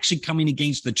which are actually coming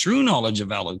against the true knowledge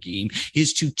of Elohim,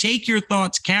 is to take your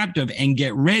thoughts captive and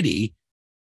get ready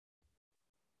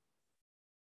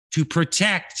to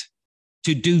protect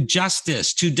to do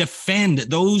justice, to defend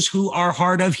those who are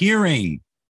hard of hearing.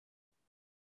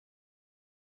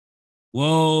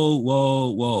 Whoa, whoa,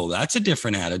 whoa. That's a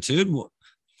different attitude.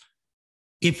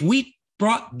 If we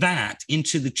brought that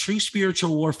into the true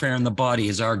spiritual warfare in the body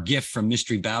as our gift from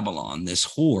Mystery Babylon, this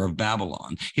whore of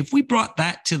Babylon, if we brought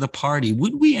that to the party,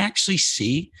 would we actually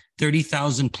see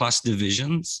 30,000 plus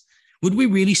divisions? Would we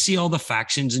really see all the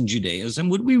factions in Judaism?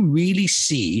 Would we really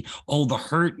see all the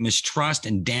hurt, mistrust,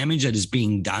 and damage that is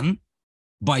being done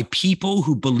by people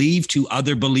who believe to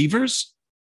other believers?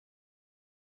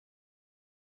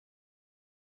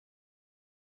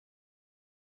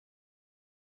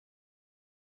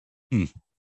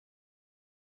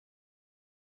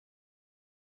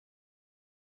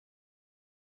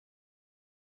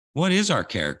 What is our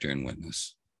character and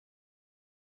witness?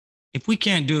 If we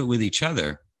can't do it with each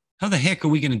other, how the heck are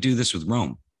we going to do this with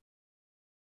Rome?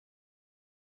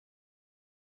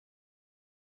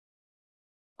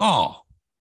 Oh,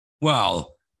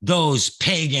 well, those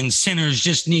pagan sinners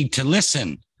just need to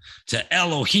listen to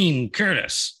Elohim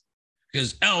Curtis,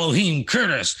 because Elohim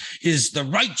Curtis is the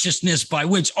righteousness by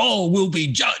which all will be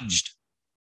judged.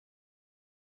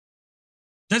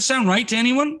 Does that sound right to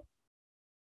anyone?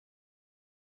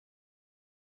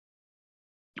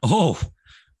 Oh,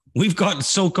 we've got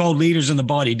so-called leaders in the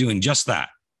body doing just that.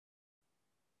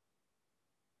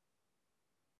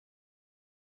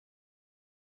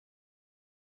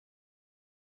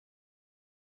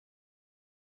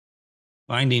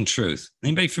 Finding Truth.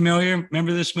 Anybody familiar?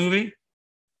 Remember this movie?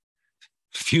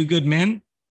 A Few Good Men?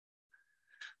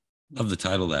 Love the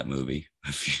title of that movie.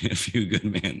 A few Good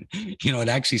Men. You know, it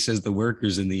actually says the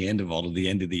workers in the end of all of the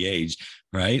end of the age,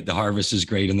 right? The harvest is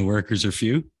great and the workers are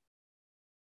few.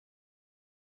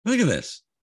 Look at this.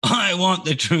 I want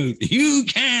the truth. You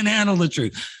can't handle the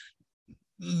truth.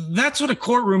 That's what a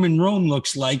courtroom in Rome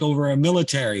looks like over a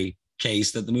military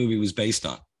case that the movie was based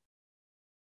on.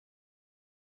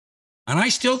 And I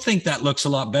still think that looks a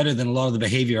lot better than a lot of the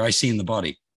behavior I see in the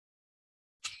body.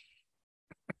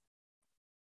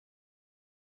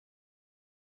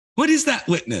 What is that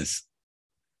witness?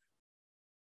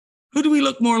 Who do we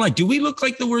look more like? Do we look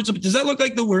like the words of, does that look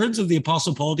like the words of the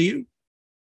Apostle Paul to you?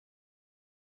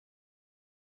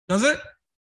 Does it?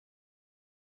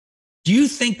 Do you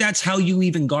think that's how you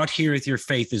even got here with your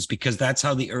faith, is because that's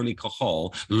how the early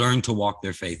Kahal learned to walk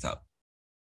their faith out?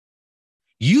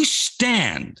 You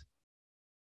stand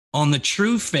on the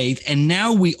true faith, and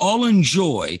now we all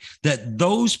enjoy that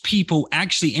those people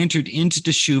actually entered into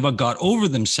Teshuvah, got over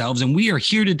themselves, and we are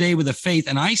here today with a faith,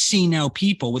 and I see now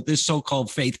people with this so-called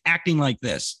faith acting like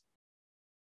this.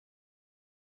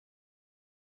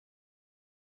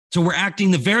 So we're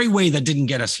acting the very way that didn't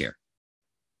get us here.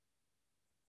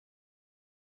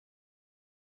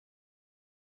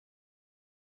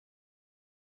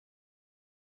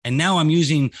 And now I'm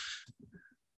using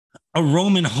a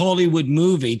Roman Hollywood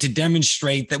movie to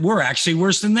demonstrate that we're actually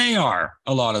worse than they are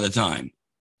a lot of the time.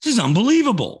 This is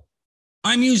unbelievable.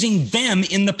 I'm using them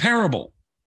in the parable.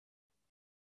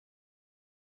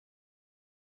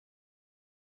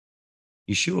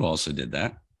 Yeshua also did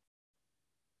that.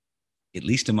 At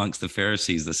least amongst the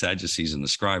Pharisees, the Sadducees, and the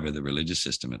scribe of the religious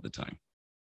system at the time.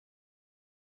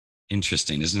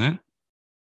 Interesting, isn't it?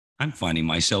 I'm finding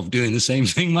myself doing the same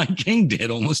thing my king did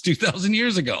almost 2,000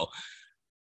 years ago.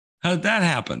 How did that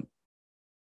happen?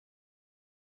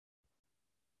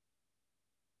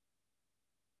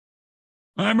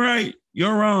 I'm right.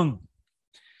 You're wrong.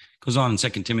 Goes on in 2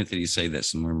 Timothy to say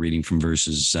this, and we're reading from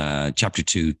verses chapter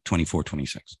 2, 24,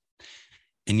 26.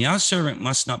 And your servant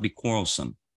must not be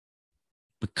quarrelsome,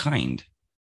 but kind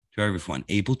to everyone,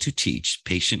 able to teach,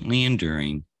 patiently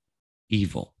enduring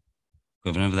evil.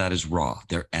 Equivalent of that is raw.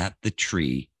 They're at the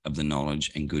tree of the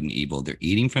knowledge and good and evil. They're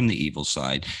eating from the evil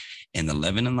side, and the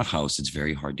leaven in the house, it's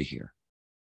very hard to hear.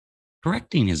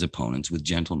 Correcting his opponents with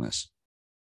gentleness.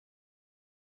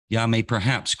 Yah may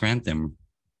perhaps grant them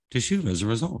teshuvah as a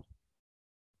result.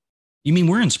 You mean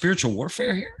we're in spiritual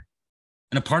warfare here?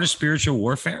 And a part of spiritual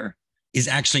warfare is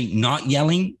actually not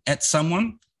yelling at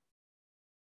someone?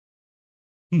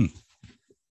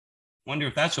 Wonder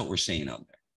if that's what we're seeing out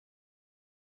there.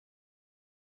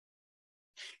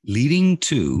 Leading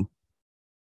to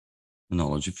the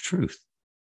knowledge of truth.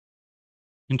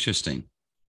 Interesting.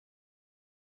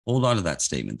 Hold on to that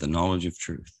statement, the knowledge of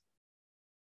truth.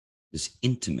 This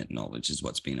intimate knowledge is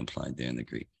what's being applied there in the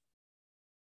Greek.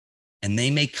 And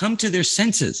they may come to their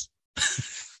senses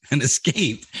and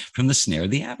escape from the snare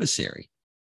of the adversary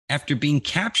after being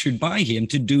captured by him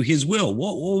to do his will.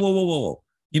 Whoa, whoa, whoa, whoa, whoa.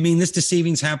 You mean this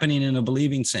deceiving is happening in a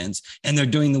believing sense, and they're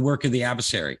doing the work of the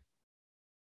adversary?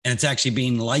 And it's actually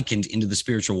being likened into the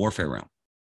spiritual warfare realm.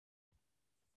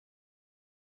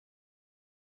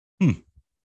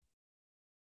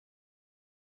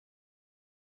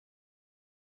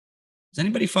 Is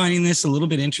anybody finding this a little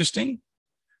bit interesting?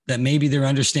 That maybe their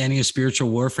understanding of spiritual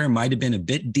warfare might have been a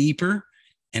bit deeper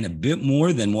and a bit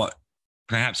more than what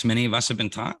perhaps many of us have been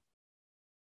taught?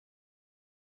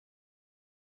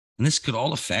 And this could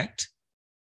all affect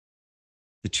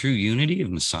the true unity of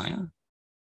Messiah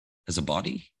as a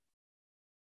body.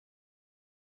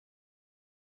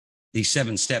 These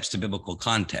 7 steps to biblical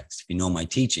context. If you know my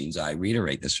teachings, I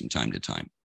reiterate this from time to time.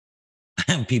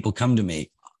 I have people come to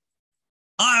me,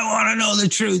 I want to know the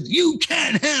truth. You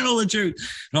can't handle the truth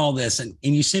and all this. And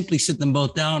you simply sit them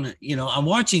both down. You know, I'm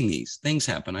watching these things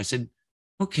happen. I said,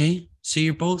 okay, so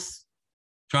you're both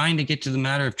trying to get to the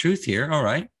matter of truth here. All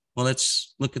right, well,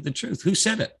 let's look at the truth. Who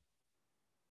said it?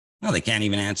 Well, they can't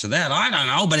even answer that. I don't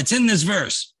know, but it's in this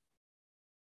verse.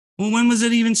 Well, when was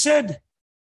it even said?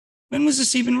 When was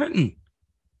this even written?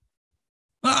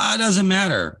 Well, it doesn't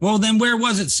matter. Well, then where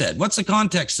was it said? What's the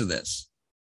context of this?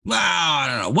 Well, I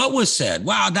don't know. What was said?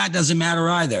 Wow, that doesn't matter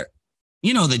either.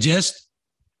 You know the gist.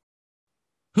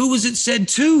 Who was it said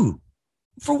to?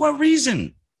 For what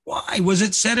reason? Why was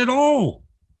it said at all?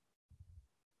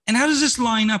 And how does this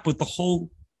line up with the whole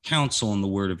counsel in the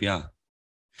word of Yah?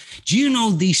 Do you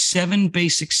know these 7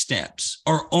 basic steps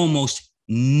are almost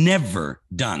never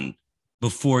done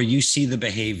before you see the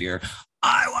behavior?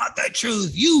 I want the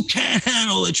truth. You can't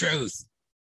handle the truth.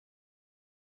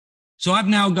 So I've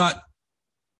now got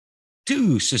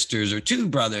 2 sisters or 2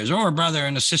 brothers or a brother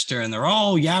and a sister, and they're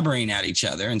all yabbering at each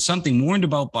other and something warned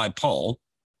about by Paul.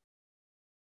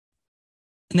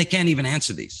 And they can't even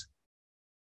answer these.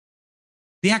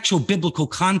 The actual biblical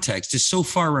context is so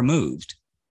far removed.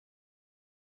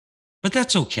 But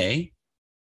that's okay,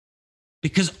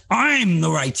 because I'm the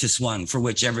righteous one for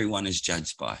which everyone is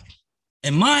judged by.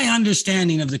 And my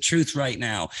understanding of the truth right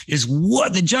now is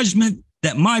what the judgment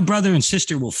that my brother and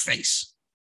sister will face,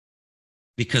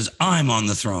 because I'm on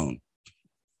the throne.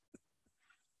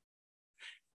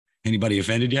 Anybody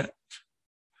offended yet?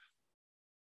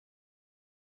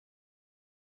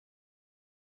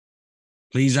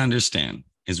 Please understand,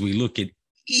 as we look at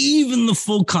even the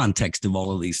full context of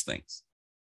all of these things.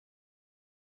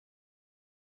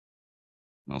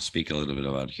 I'll speak a little bit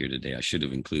about here today. I should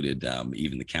have included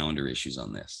even the calendar issues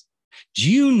on this.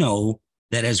 Do you know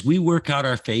that as we work out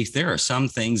our faith, there are some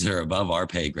things that are above our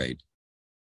pay grade?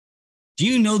 Do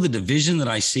you know the division that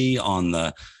I see on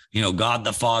the, God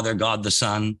the Father, God the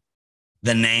Son,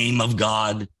 the name of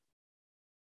God,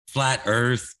 flat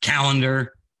earth,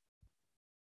 calendar?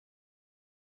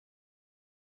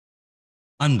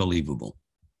 Unbelievable.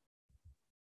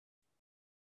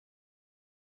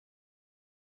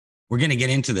 We're going to get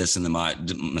into this in the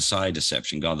Messiah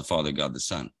deception, God the Father, God the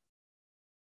Son.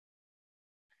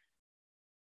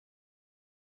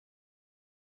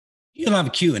 You'll have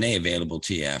a Q&A available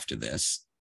to you after this.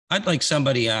 I'd like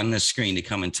somebody on this screen to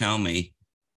come and tell me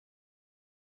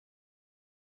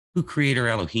who Creator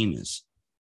Elohim is.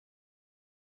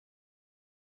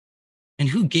 And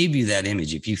who gave you that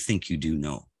image if you think you do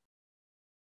know?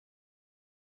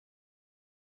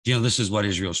 This is what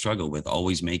Israel struggled with,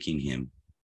 always making him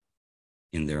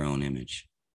in their own image.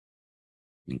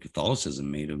 And Catholicism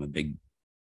made him a big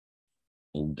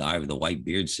old guy with a white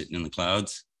beard sitting in the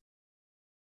clouds.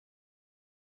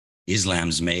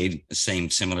 Islam's made the same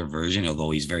similar version,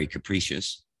 although he's very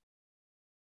capricious.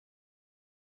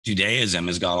 Judaism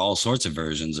has got all sorts of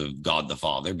versions of God the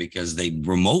Father because they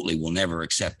remotely will never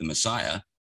accept the Messiah.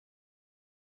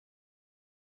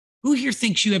 Who here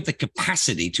thinks you have the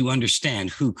capacity to understand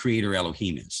who Creator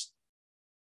Elohim is?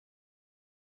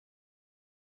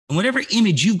 And whatever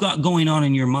image you've got going on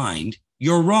in your mind,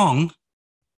 you're wrong.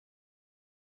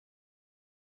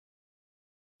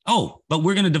 Oh, but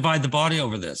we're going to divide the body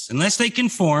over this. Unless they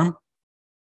conform,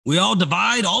 we all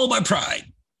divide all by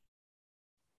pride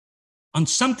on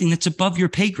something that's above your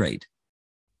pay grade.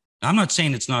 I'm not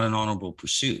saying it's not an honorable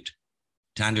pursuit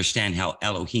to understand how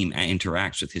Elohim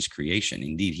interacts with his creation.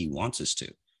 Indeed, he wants us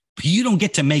to. But you don't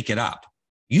get to make it up.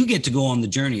 You get to go on the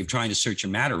journey of trying to search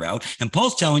your matter out. And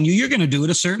Paul's telling you, you're going to do it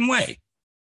a certain way.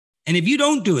 And if you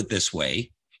don't do it this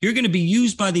way, you're going to be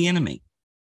used by the enemy.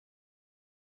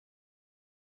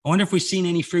 I wonder if we've seen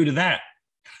any fruit of that.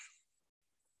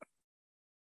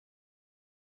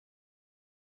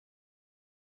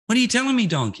 What are you telling me,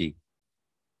 donkey?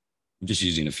 I'm just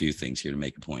using a few things here to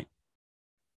make a point.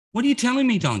 What are you telling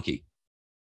me, donkey?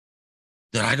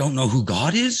 That I don't know who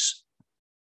God is?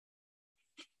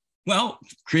 Well,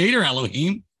 Creator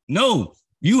Elohim, no,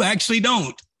 you actually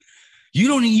don't. You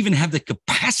don't even have the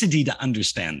capacity to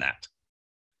understand that.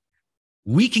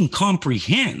 We can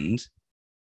comprehend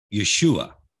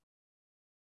Yeshua.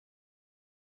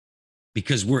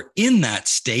 because we're in that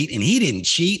state and he didn't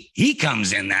cheat. He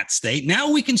comes in that state. Now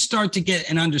we can start to get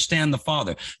and understand the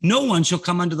Father. No one shall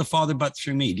come unto the Father but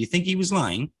through me. Do you think he was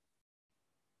lying?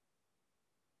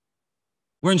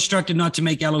 We're instructed not to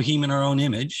make Elohim in our own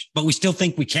image, but we still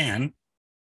think we can.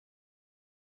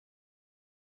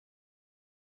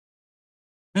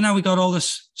 And now we got all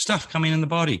this stuff coming in the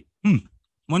body.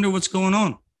 Wonder what's going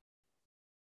on.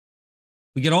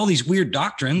 We get all these weird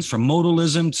doctrines from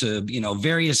modalism to,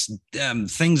 various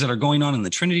things that are going on in the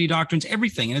Trinity doctrines,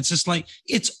 everything. And it's just like,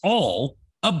 it's all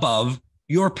above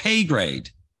your pay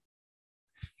grade.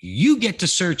 You get to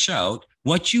search out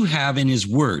what you have in his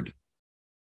word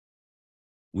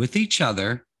with each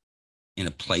other in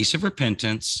a place of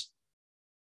repentance,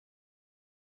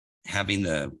 having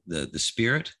the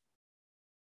spirit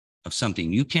of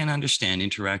something you can't understand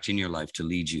interact in your life to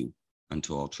lead you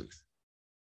unto all truth.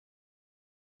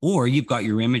 Or you've got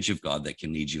your image of God that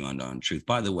can lead you unto truth.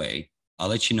 By the way, I'll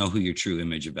let you know who your true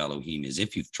image of Elohim is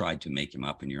if you've tried to make him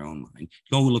up in your own mind.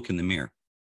 Go look in the mirror.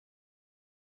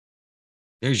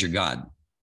 There's your God.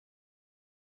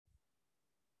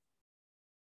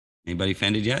 Anybody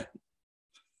offended yet?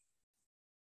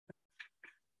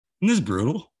 Isn't this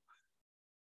brutal?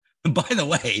 And by the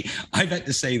way, I've had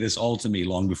to say this all to me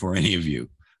long before any of you,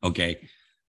 okay?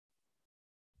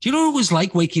 Do you know what it was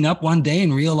like waking up one day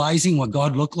and realizing what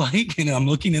God looked like? And I'm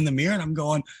looking in the mirror and I'm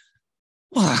going,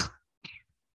 well,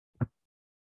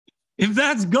 if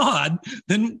that's God,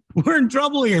 then we're in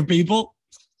trouble here, people.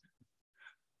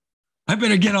 I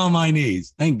better get on my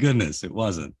knees. Thank goodness it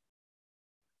wasn't.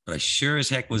 But I sure as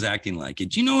heck was acting like it.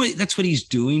 Do you know what? That's what he's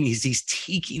doing? He's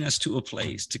taking us to a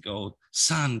place to go,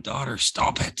 son, daughter,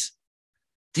 stop it.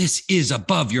 This is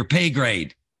above your pay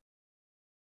grade.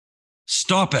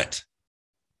 Stop it.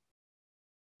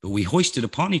 But we hoist it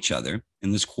upon each other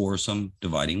in this quarrelsome,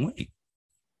 dividing way.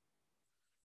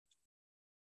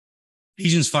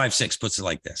 Ephesians 5:6 puts it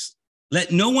like this.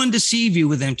 Let no one deceive you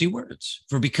with empty words,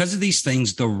 for because of these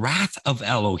things, the wrath of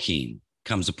Elohim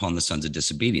comes upon the sons of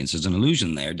disobedience. There's an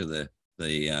allusion there to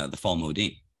the fall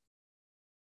modim.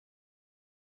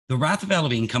 The wrath of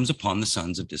Elohim comes upon the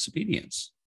sons of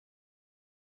disobedience.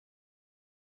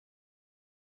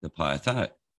 The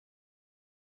parathat.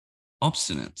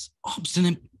 Obstinate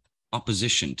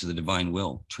opposition to the divine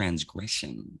will,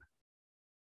 transgression.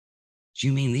 Do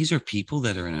you mean these are people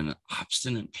that are in an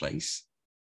obstinate place?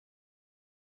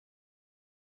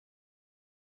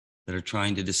 That are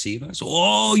trying to deceive us?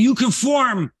 Oh, you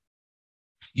conform.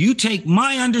 You take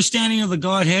my understanding of the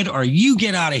Godhead or you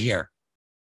get out of here.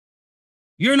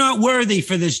 You're not worthy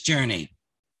for this journey.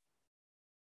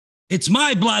 It's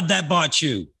my blood that bought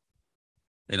you.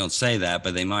 They don't say that,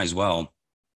 but they might as well.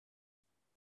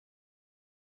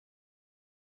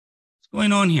 What's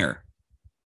going on here?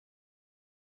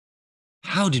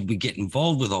 How did we get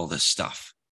involved with all this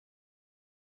stuff?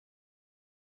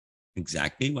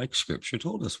 Exactly like Scripture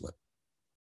told us what.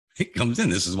 It comes in.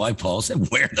 This is why Paul said,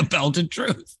 wear the belt of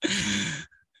truth.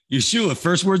 Yeshua,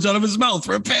 first words out of his mouth,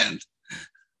 repent.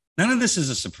 None of this is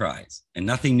a surprise and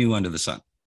nothing new under the sun.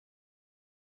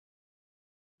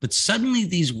 But suddenly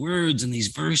these words and these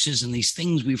verses and these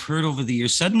things we've heard over the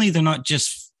years, suddenly they're not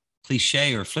just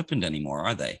cliche or flippant anymore,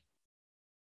 are they?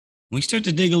 When we start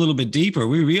to dig a little bit deeper,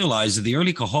 we realize that the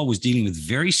early Kahal was dealing with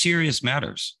very serious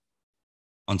matters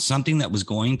on something that was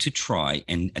going to try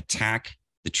and attack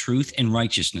the truth and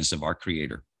righteousness of our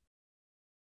Creator.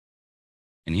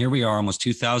 And here we are almost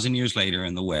 2,000 years later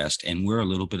in the West, and we're a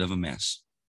little bit of a mess.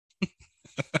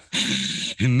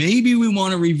 And maybe we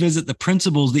want to revisit the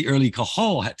principles the early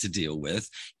Kahal had to deal with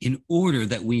in order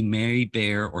that we may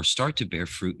bear or start to bear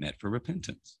fruit meet for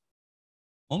repentance.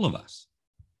 All of us.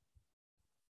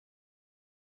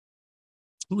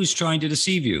 Who is trying to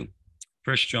deceive you?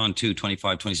 1 John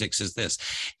 2:25-26 says this,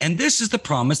 and this is the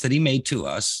promise that he made to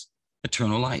us,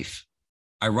 eternal life.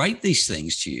 I write these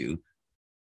things to you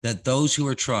that those who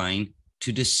are trying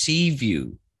to deceive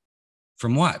you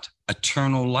from what?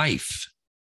 Eternal life.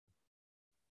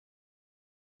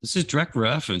 This is direct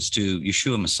reference to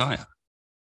Yeshua Messiah.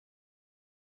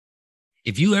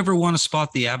 If you ever want to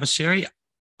spot the adversary,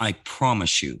 I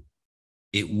promise you,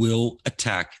 it will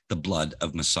attack the blood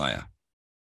of Messiah.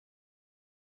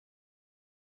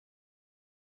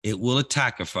 It will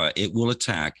attack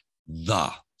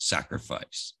the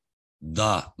sacrifice,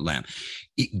 the lamb.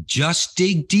 Just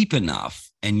dig deep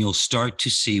enough and you'll start to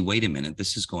see, wait a minute,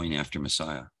 this is going after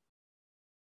Messiah.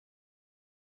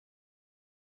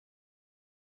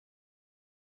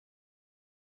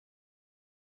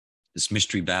 This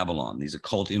mystery Babylon, these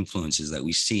occult influences that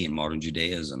we see in modern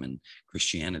Judaism and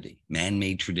Christianity,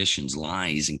 man-made traditions,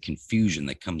 lies and confusion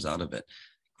that comes out of it.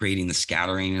 creating the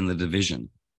scattering and the division.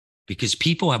 Because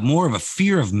people have more of a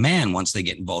fear of man once they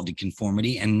get involved in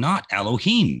conformity and not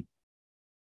Elohim.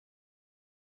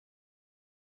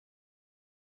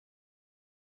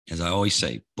 As I always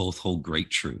say, both hold great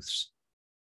truths,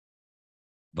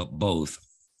 but both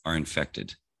are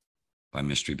infected by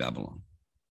Mystery Babylon.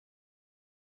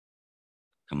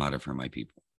 Come out of her, my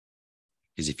people.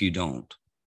 Because if you don't,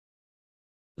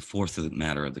 the fourth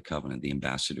matter of the covenant, the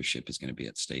ambassadorship, is going to be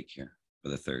at stake here for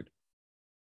the third.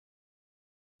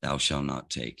 Thou shalt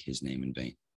not take his name in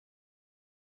vain.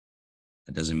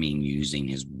 That doesn't mean using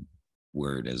his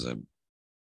word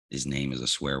his name as a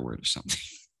swear word or something.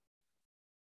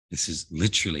 This is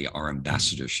literally our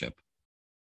ambassadorship.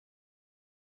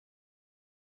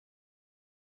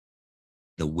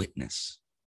 The witness,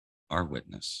 our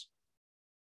witness.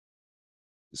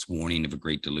 This warning of a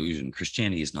great delusion.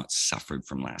 Christianity has not suffered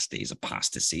from last days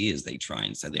apostasy, as they try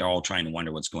and say. They're all trying to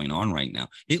wonder what's going on right now.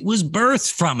 It was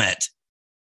birthed from it.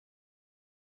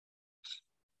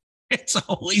 It's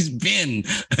always been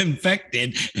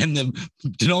infected, and the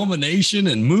denomination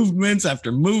and movements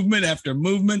after movement after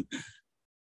movement.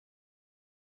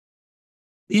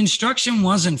 The instruction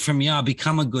wasn't from Yah,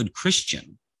 become a good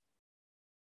Christian.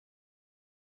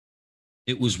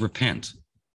 It was repent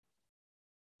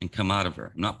and come out of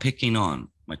her. I'm not picking on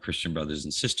my Christian brothers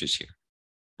and sisters here,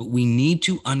 but we need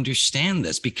to understand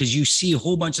this, because you see a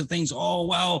whole bunch of things. Oh,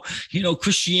 well,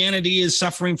 Christianity is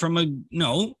suffering from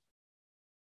no.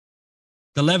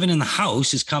 The leaven in the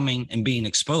house is coming and being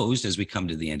exposed as we come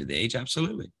to the end of the age.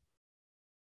 Absolutely.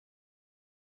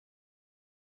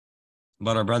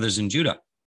 About our brothers in Judah.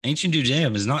 Ancient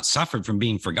Judaism has not suffered from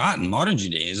being forgotten. Modern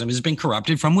Judaism has been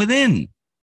corrupted from within.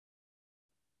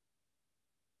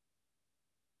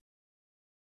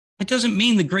 It doesn't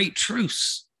mean the great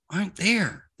truths aren't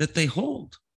there that they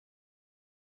hold.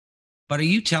 But are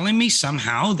you telling me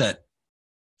somehow that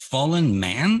fallen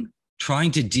man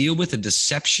trying to deal with a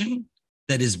deception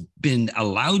that has been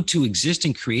allowed to exist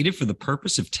and created for the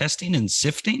purpose of testing and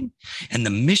sifting, and the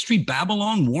mystery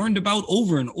Babylon warned about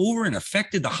over and over and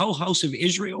affected the whole house of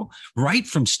Israel right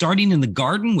from starting in the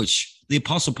garden, which the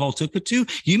Apostle Paul took it to?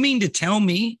 You mean to tell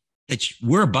me that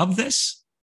we're above this?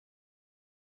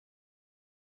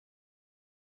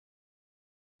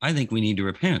 I think we need to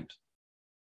repent.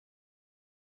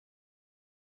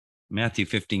 Matthew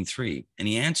 15:3. And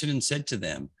he answered and said to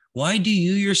them, why do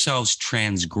you yourselves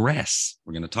transgress?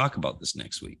 We're going to talk about this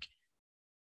next week.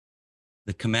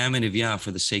 The commandment of Yah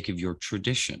for the sake of your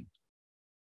tradition.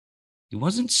 He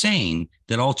wasn't saying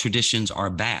that all traditions are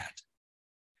bad.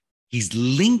 He's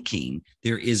linking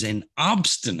there is an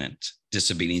obstinate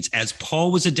disobedience, as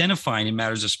Paul was identifying in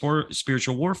matters of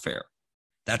spiritual warfare.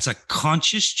 That's a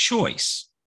conscious choice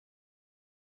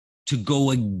to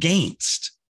go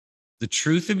against the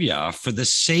truth of Yah for the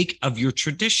sake of your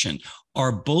tradition.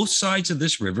 Are both sides of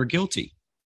this river guilty?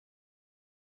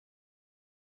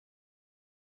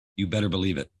 You better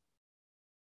believe it.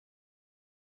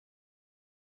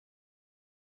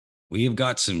 We have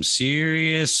got some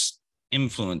serious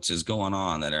influences going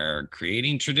on that are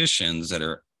creating traditions that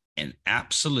are an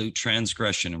absolute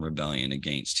transgression and rebellion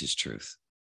against his truth.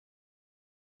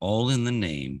 All in the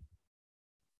name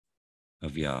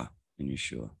of Yah and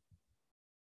Yeshua.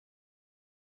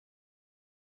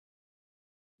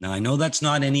 Now, I know that's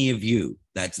not any of you.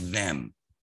 That's them.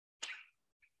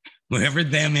 Whoever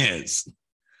them is.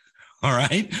 All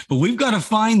right? But we've got to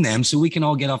find them so we can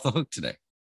all get off the hook today.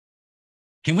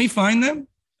 Can we find them?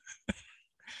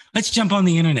 Let's jump on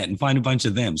the internet and find a bunch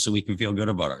of them so we can feel good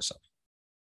about ourselves.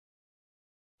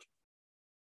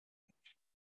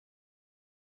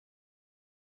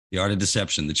 The art of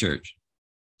deception, the church.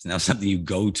 It's now something you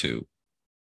go to.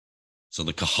 So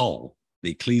the kahal, the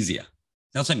ecclesia.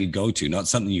 Not something you go to, not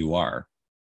something you are.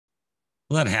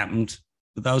 Well, that happened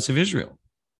with the house of Israel.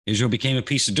 Israel became a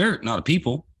piece of dirt, not a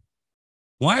people.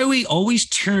 Why are we always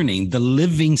turning the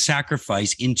living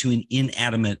sacrifice into an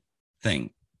inanimate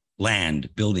thing? Land,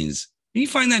 buildings. Do you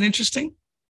find that interesting?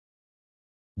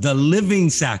 The living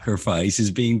sacrifice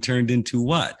is being turned into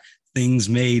what? Things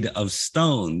made of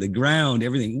stone, the ground,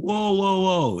 everything. Whoa, whoa,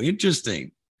 whoa.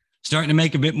 Interesting. Starting to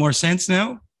make a bit more sense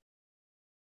now?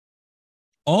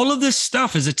 All of this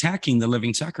stuff is attacking the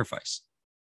living sacrifice.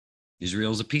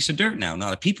 Israel is a piece of dirt now,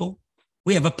 not a people.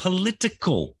 We have a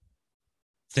political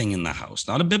thing in the house,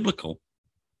 not a biblical.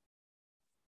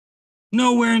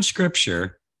 Nowhere in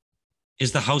Scripture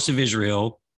is the house of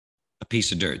Israel a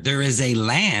piece of dirt. There is a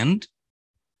land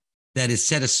that is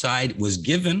set aside, was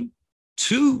given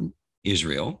to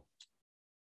Israel.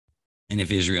 And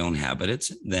if Israel inhabits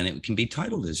it, then it can be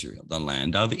titled Israel, the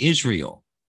land of Israel.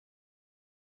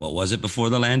 What was it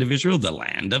before the land of Israel? The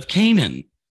land of Canaan.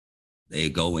 They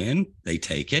go in, they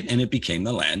take it, and it became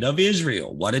the land of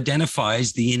Israel. What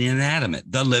identifies the inanimate?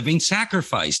 The living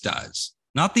sacrifice does,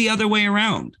 not the other way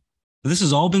around. This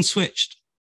has all been switched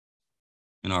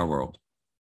in our world.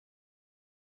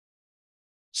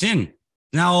 Sin,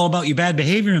 now all about your bad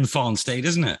behavior in the fallen state,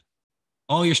 isn't it?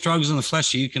 All your struggles in the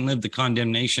flesh so you can live the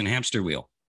condemnation hamster wheel.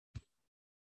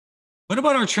 What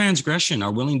about our transgression,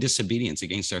 our willing disobedience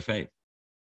against our faith?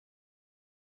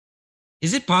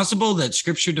 Is it possible that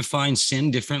Scripture defines sin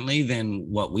differently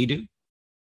than what we do?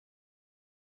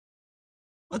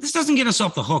 Well, this doesn't get us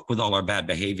off the hook with all our bad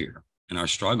behavior and our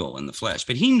struggle in the flesh,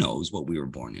 but he knows what we were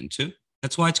born into.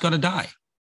 That's why it's got to die.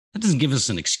 That doesn't give us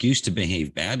an excuse to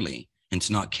behave badly and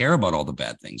to not care about all the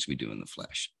bad things we do in the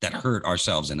flesh that hurt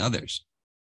ourselves and others.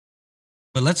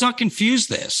 But let's not confuse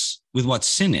this with what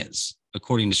sin is,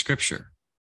 according to Scripture.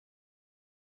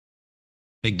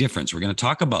 Big difference. We're going to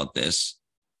talk about this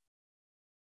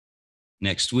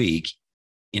next week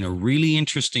in a really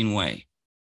interesting way,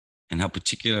 and how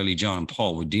particularly John and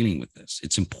Paul were dealing with this.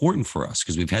 It's important for us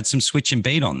because we've had some switch and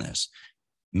bait on this.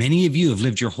 Many of you have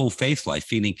lived your whole faith life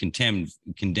feeling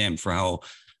condemned for how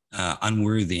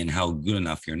unworthy and how good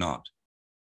enough you're not.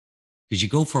 Because you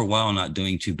go for a while not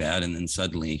doing too bad, and then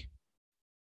suddenly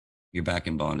you're back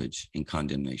in bondage, in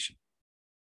condemnation.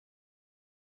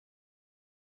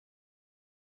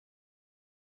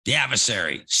 The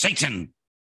adversary, Satan.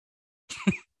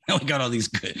 Now we got all these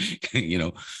good,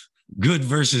 good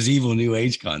versus evil New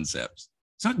Age concepts.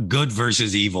 It's not good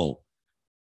versus evil.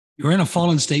 You're in a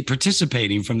fallen state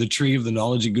participating from the tree of the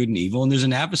knowledge of good and evil, and there's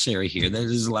an adversary here that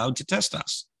is allowed to test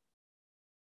us.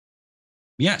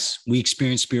 Yes, we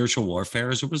experience spiritual warfare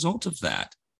as a result of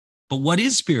that. But what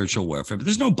is spiritual warfare? But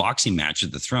there's no boxing match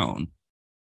at the throne.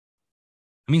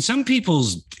 I mean, some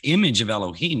people's image of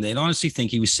Elohim, they'd honestly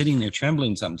think he was sitting there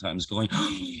trembling sometimes going,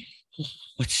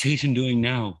 what's Satan doing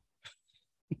now?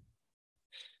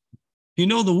 You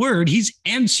know the word, he's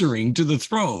answering to the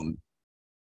throne.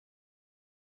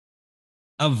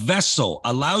 A vessel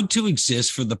allowed to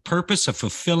exist for the purpose of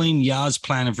fulfilling Yah's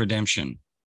plan of redemption.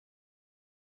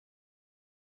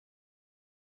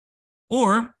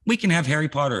 Or we can have Harry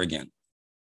Potter again.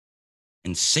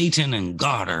 And Satan and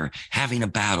God are having a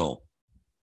battle.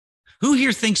 Who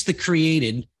here thinks the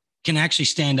created can actually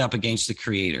stand up against the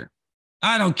creator?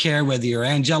 I don't care whether you're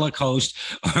angelic host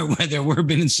or whether we're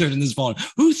been inserted in this fallen.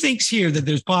 Who thinks here that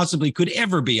there's possibly could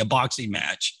ever be a boxing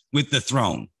match with the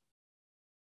throne?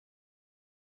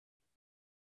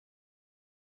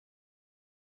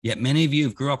 Yet many of you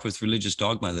have grew up with religious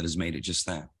dogma that has made it just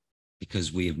that,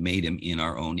 because we have made him in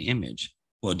our own image.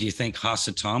 Well, do you think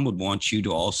Hasatan would want you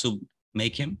to also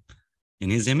make him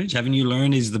in his image? Haven't you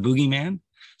learned he's the boogeyman?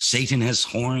 Satan has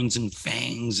horns and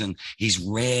fangs, and he's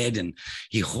red, and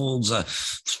he holds a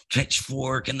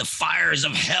pitchfork and the fires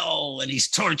of hell, and he's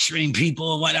torturing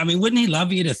people. What? I mean, wouldn't he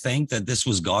love you to think that this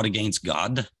was God against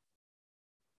God?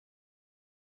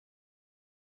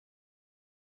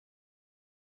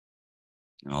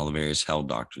 And all the various hell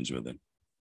doctrines with it.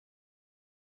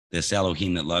 This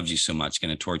Elohim that loves you so much is going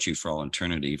to torture you for all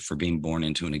eternity for being born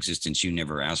into an existence you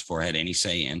never asked for, had any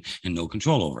say in, and no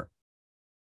control over.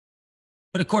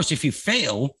 But of course, if you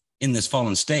fail in this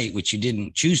fallen state, which you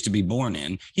didn't choose to be born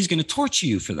in, he's going to torture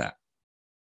you for that.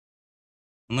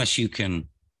 Unless you can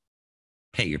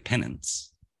pay your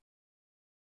penance.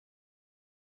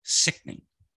 Sickening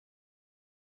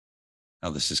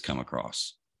how this has come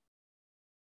across.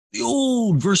 The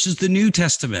Old versus the New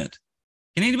Testament.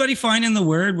 Can anybody find in the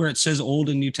Word where it says Old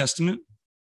and New Testament?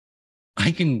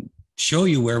 I can show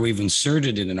you where we've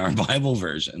inserted it in our Bible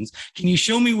versions. Can you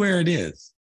show me where it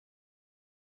is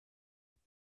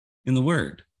in the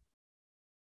Word?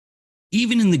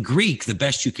 Even in the Greek, the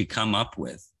best you could come up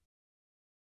with,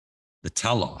 the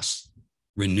telos,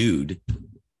 renewed.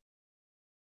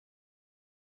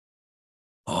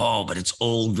 Oh, but it's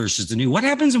old versus the new. What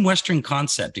happens in Western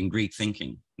concept, in Greek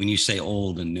thinking, when you say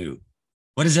old and new?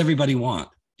 What does everybody want?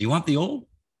 Do you want the old?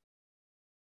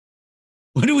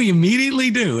 What do we immediately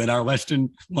do in our Western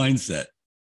mindset?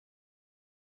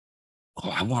 Oh,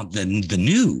 I want the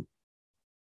new.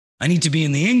 I need to be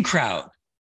in the in crowd.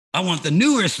 I want the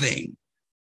newer thing.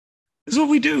 This is what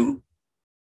we do.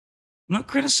 I'm not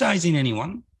criticizing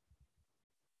anyone.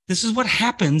 This is what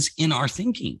happens in our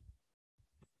thinking.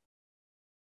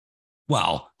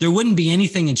 Well, there wouldn't be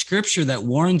anything in Scripture that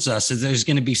warns us that there's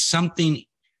going to be something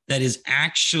that is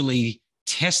actually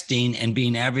testing and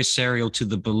being adversarial to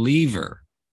the believer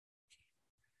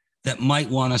that might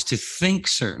want us to think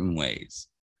certain ways,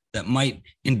 that might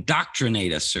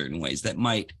indoctrinate us certain ways, that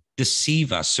might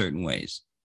deceive us certain ways.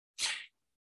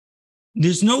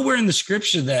 There's nowhere in the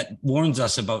scripture that warns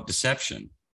us about deception.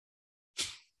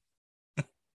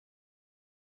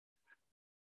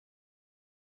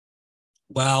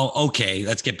 Well, okay,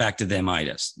 let's get back to them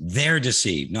itis. They're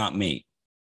deceived, not me.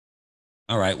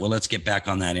 All right, well, let's get back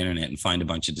on that internet and find a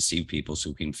bunch of deceived people so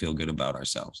we can feel good about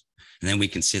ourselves. And then we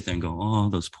can sit there and go, oh,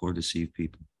 those poor deceived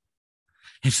people.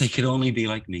 If they could only be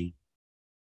like me,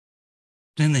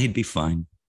 then they'd be fine.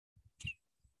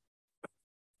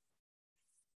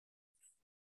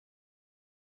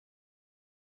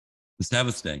 The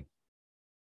Sabbath day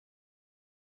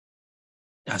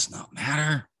does not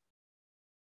matter.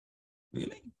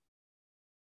 Really?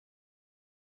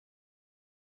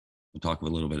 We'll talk a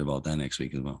little bit about that next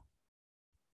week as well.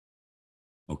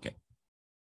 Okay.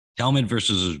 Talmud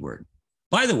versus his word.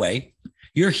 By the way,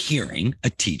 you're hearing a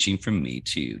teaching from me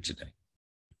to you today.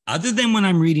 Other than when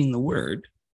I'm reading the word,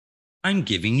 I'm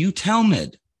giving you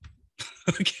Talmud.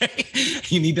 Okay?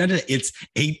 You need to, it's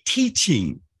a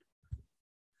teaching.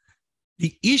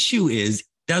 The issue is,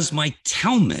 does my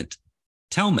Talmud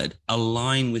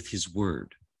align with his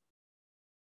word?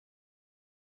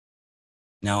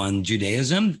 Now, in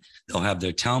Judaism, they'll have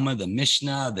their Talmud, the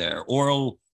Mishnah, their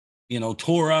oral,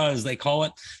 Torah, as they call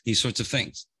it, these sorts of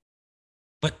things.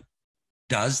 But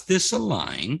does this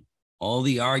align, all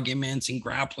the arguments and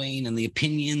grappling and the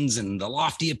opinions and the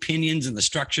lofty opinions and the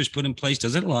structures put in place,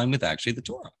 does it align with actually the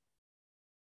Torah?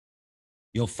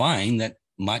 You'll find that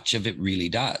much of it really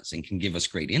does and can give us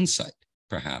great insight,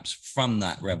 perhaps, from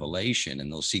that revelation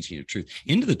and those teachings of truth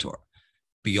into the Torah.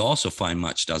 But you also find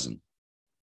much doesn't.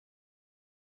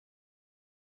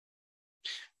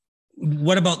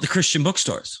 What about the Christian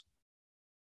bookstores?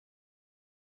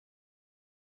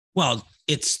 Well,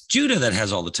 it's Judah that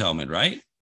has all the Talmud, right?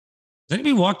 Has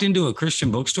anybody walked into a Christian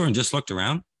bookstore and just looked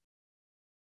around?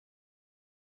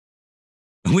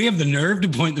 We have the nerve to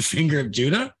point the finger at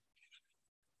Judah?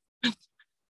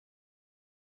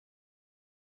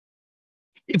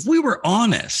 If we were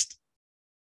honest,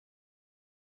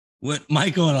 what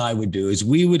Michael and I would do is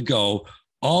we would go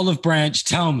Olive Branch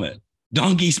Talmud,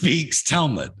 Donkey Speaks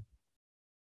Talmud.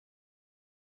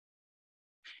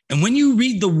 And when you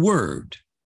read the word,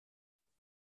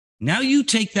 now you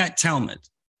take that Talmud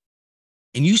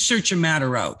and you search a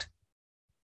matter out.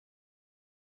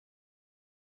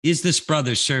 Is this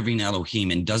brother serving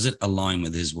Elohim and does it align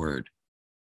with his word?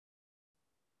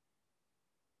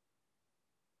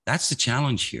 That's the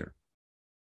challenge here.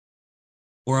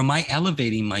 Or am I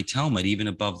elevating my Talmud even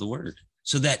above the word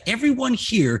so that everyone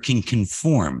here can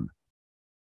conform?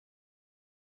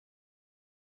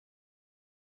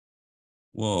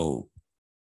 Whoa.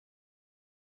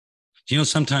 Do you know,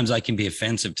 sometimes I can be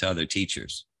offensive to other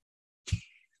teachers.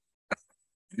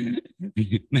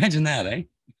 Imagine that,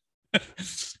 eh?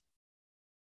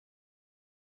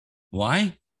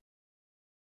 Why?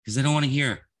 Because they don't want to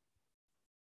hear.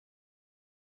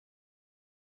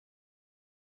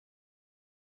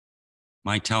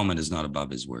 My Talmud is not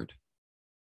above his word.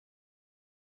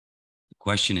 The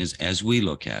question is, as we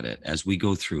look at it, as we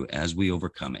go through, as we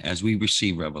overcome it, as we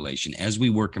receive revelation, as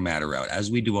we work a matter out, as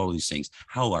we do all these things,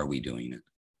 how are we doing it?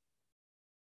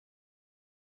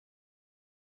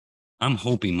 I'm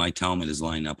hoping my Talmud is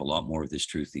lining up a lot more with this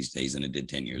truth these days than it did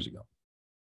 10 years ago.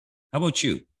 How about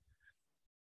you?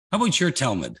 How about your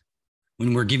Talmud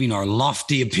when we're giving our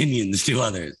lofty opinions to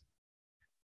others?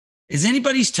 Has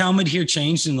anybody's Talmud here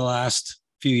changed in the last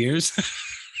few years?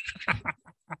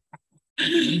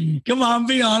 Come on,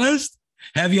 be honest.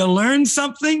 Have you learned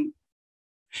something?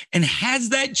 And has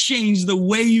that changed the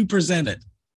way you present it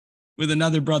with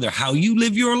another brother? How you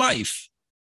live your life?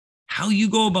 How you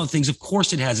go about things? Of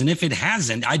course it has. And if it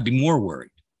hasn't, I'd be more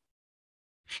worried.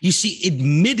 You see,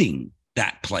 admitting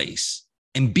that place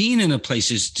and being in a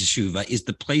place as teshuva is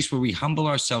the place where we humble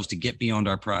ourselves to get beyond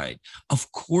our pride.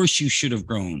 Of course you should have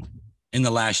grown in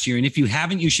the last year. And if you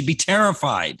haven't, you should be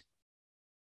terrified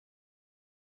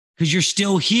because you're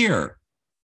still here.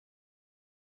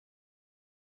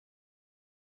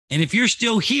 And if you're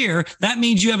still here, that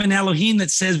means you have an Elohim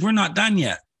that says, we're not done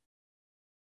yet.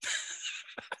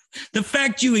 The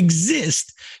fact you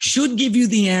exist should give you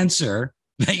the answer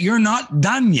that you're not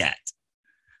done yet.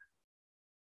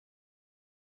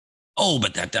 Oh,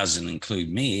 but that doesn't include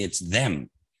me. It's them.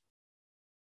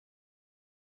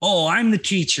 Oh, I'm the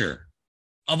teacher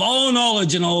of all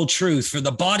knowledge and all truth for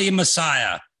the body of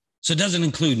Messiah. So it doesn't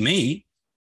include me.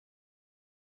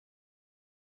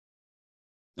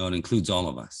 No, it includes all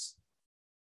of us.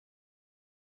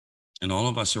 And all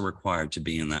of us are required to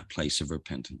be in that place of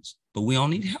repentance. But we all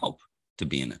need help to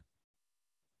be in it.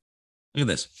 Look at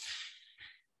this.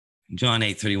 John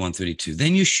 8:31-32.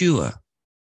 Then Yeshua,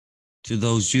 to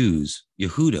those Jews,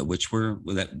 Yehuda,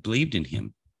 that believed in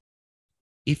him,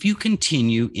 if you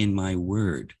continue in my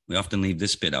word. We often leave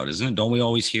this bit out, isn't it? Don't we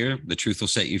always hear the truth will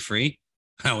set you free?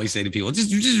 I always say to people,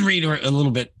 just read a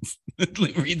little bit,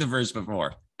 read the verse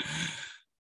before.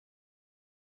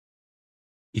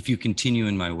 If you continue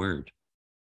in my word,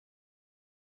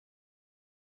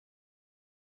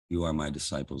 you are my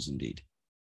disciples indeed,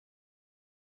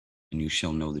 and you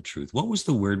shall know the truth. What was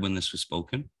the word when this was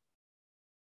spoken?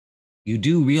 You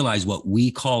do realize what we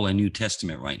call a New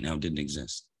Testament right now didn't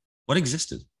exist. What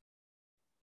existed?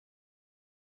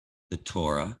 The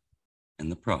Torah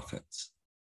and the prophets.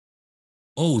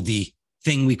 Oh, the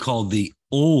thing we call the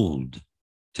Old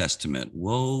Testament.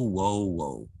 Whoa, whoa,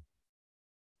 whoa.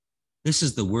 This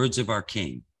is the words of our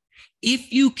King.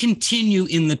 If you continue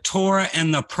in the Torah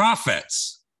and the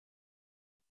prophets,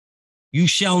 you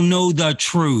shall know the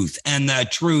truth, and the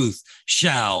truth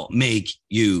shall make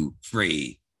you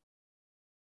free.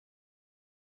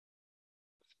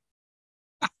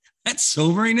 That's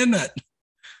sobering, isn't it?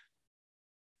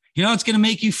 You know, it's going to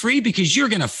make you free because you're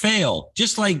going to fail,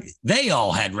 just like they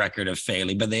all had record of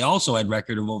failing, but they also had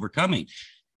record of overcoming.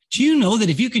 Do you know that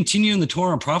if you continue in the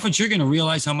Torah and prophets, you're going to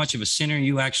realize how much of a sinner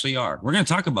you actually are? We're going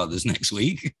to talk about this next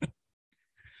week.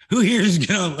 Who here is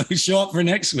going to show up for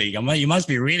next week? You must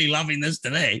be really loving this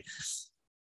today. This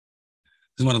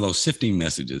is one of those sifting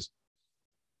messages.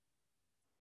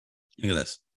 Look at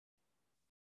this.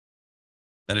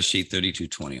 That is sheet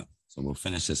 3220. So we'll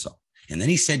finish this off. And then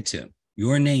he said to him,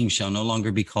 your name shall no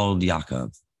longer be called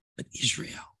Yaakov, but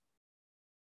Israel.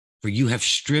 For you have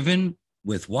striven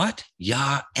with what?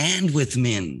 Yah and with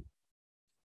men,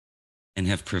 and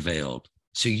have prevailed.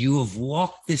 So you have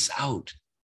walked this out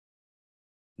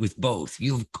with both.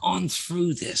 You have gone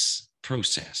through this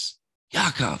process.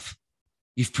 Yaakov,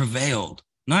 you've prevailed.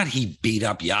 Not he beat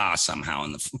up Yah somehow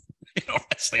in the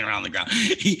wrestling around the ground.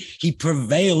 He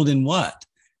prevailed in what?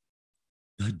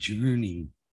 The journey.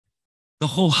 The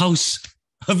whole house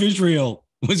of Israel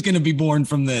was going to be born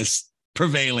from this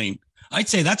prevailing. I'd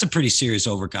say that's a pretty serious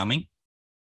overcoming.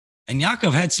 And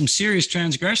Yaakov had some serious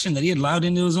transgression that he had allowed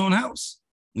into his own house.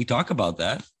 We talk about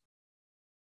that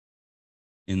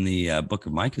in the book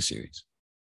of Micah series.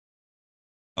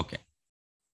 Okay.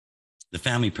 The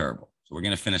family parable. So we're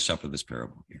going to finish up with this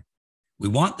parable here. We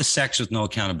want the sex with no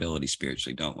accountability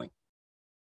spiritually, don't we?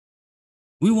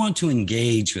 We want to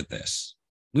engage with this.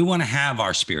 We want to have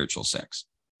our spiritual sex.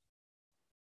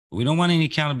 But we don't want any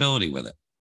accountability with it.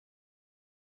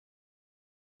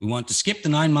 We want to skip the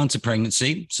 9 months of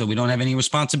pregnancy so we don't have any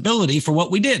responsibility for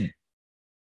what we did.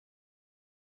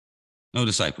 No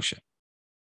discipleship.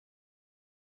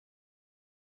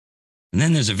 And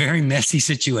then there's a very messy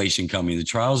situation coming, the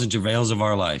trials and travails of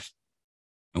our life.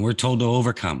 And we're told to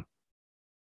overcome,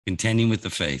 contending with the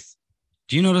faith.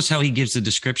 Do you notice how he gives the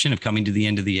description of coming to the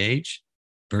end of the age?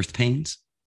 Birth pains.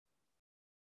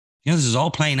 You know, this is all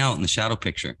playing out in the shadow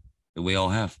picture that we all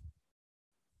have.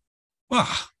 Well,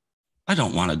 I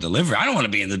don't want to deliver. I don't want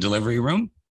to be in the delivery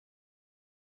room.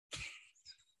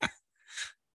 I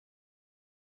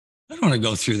don't want to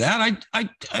go through that.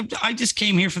 I just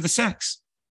came here for the sex.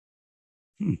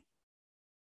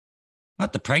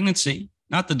 Not the pregnancy,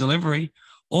 not the delivery.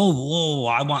 Oh,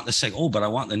 I want the sex. Oh, but I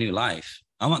want the new life.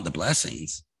 I want the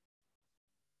blessings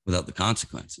without the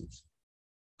consequences.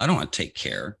 I don't want to take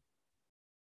care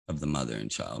of the mother and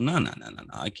child. No.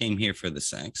 I came here for the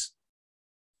sex.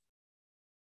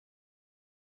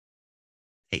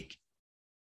 Take.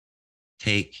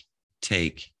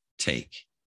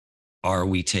 Are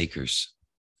we takers?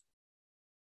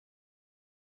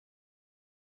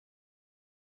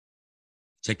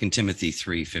 Second Timothy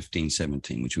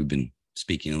 3:15-17, which we've been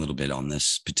speaking a little bit on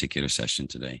this particular session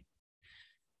today.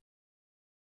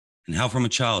 And how from a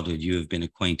childhood you have been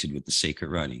acquainted with the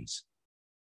sacred writings,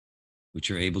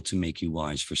 which are able to make you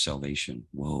wise for salvation.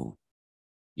 Whoa,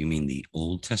 you mean the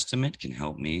Old Testament can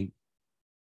help me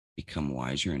become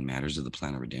wiser in matters of the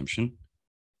plan of redemption?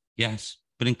 Yes,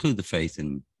 but include the faith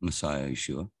in Messiah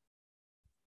Yeshua.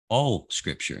 All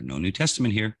scripture, no New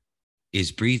Testament here,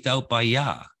 is breathed out by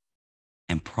Yah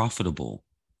and profitable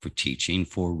for teaching,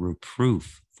 for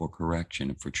reproof, for correction,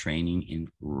 and for training in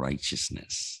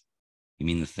righteousness. You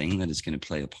mean the thing that is going to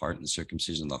play a part in the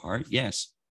circumcision of the heart?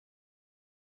 Yes.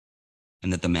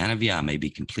 And that the man of Yah may be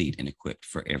complete and equipped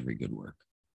for every good work.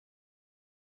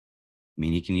 I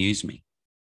mean, he can use me.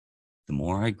 The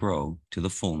more I grow to the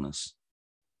fullness,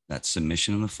 that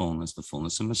submission and the fullness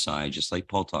of Messiah, just like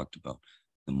Paul talked about,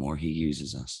 the more he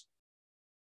uses us.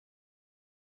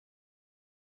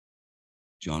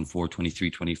 John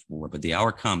 4:23-24. But the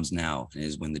hour comes now, and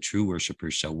is when the true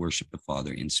worshipers shall worship the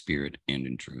Father in spirit and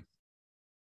in truth.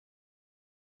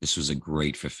 This was a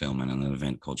great fulfillment in an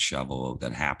event called Shavuot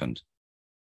that happened,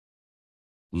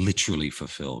 literally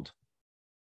fulfilled.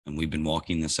 And we've been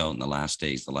walking this out in the last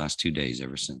days, the last 2 days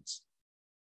ever since.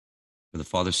 For the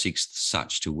Father seeks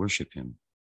such to worship him,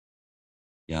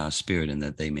 spirit, and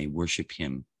that they may worship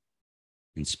him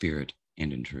in spirit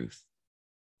and in truth.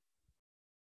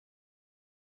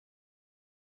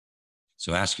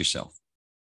 So ask yourself,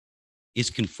 is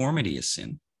conformity a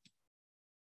sin?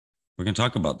 We're going to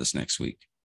talk about this next week.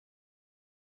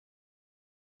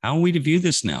 How are we to view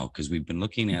this now? Because we've been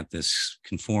looking at this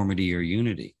conformity or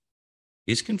unity.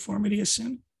 Is conformity a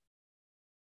sin?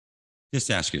 Just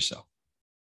ask yourself.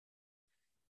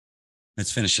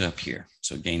 Let's finish it up here.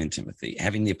 So again in Timothy,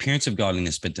 having the appearance of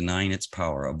godliness, but denying its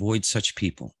power, avoid such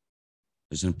people.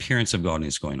 There's an appearance of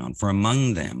godliness going on. For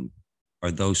among them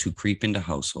are those who creep into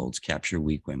households, capture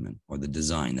weak women, or the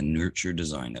nurture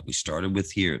design that we started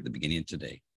with here at the beginning of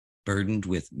today, burdened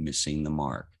with missing the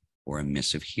mark or a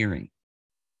miss of hearing.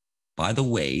 By the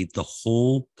way, the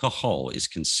whole kahal is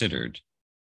considered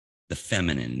the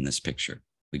feminine in this picture.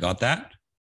 We got that?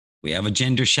 We have a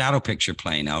gender shadow picture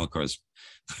playing now. Of course,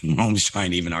 Rome's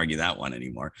trying to even argue that one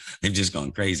anymore. They've just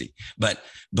gone crazy. But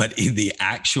in the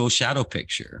actual shadow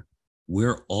picture,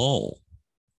 we're all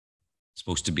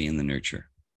supposed to be in the nurture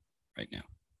right now.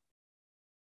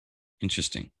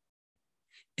 Interesting.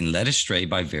 And led astray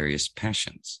by various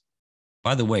passions.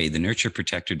 By the way, the nurture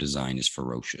protector design is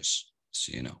ferocious.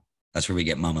 So, that's where we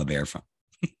get Mama Bear from.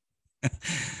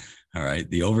 All right.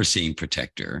 The overseeing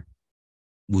protector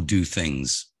will do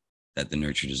things that the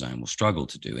nurture design will struggle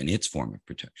to do in its form of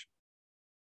protection.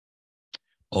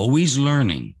 Always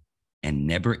learning and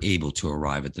never able to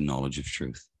arrive at the knowledge of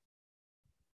truth.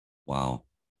 Wow.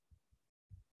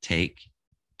 Take.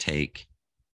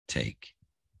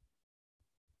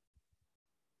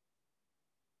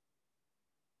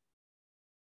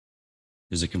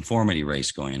 There's a conformity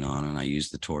race going on, and I use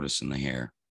the tortoise and the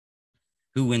hare.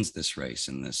 Who wins this race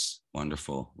in this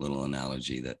wonderful little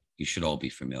analogy that you should all be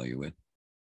familiar with?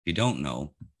 If you don't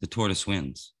know, the tortoise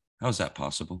wins. How is that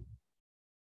possible?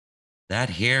 That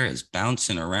hare is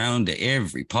bouncing around to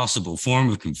every possible form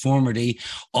of conformity,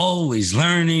 always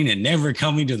learning and never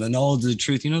coming to the knowledge of the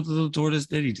truth. You know what the little tortoise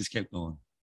did? He just kept going.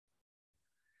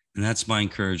 And that's my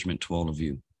encouragement to all of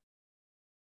you.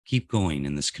 Keep going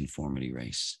in this conformity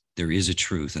race. There is a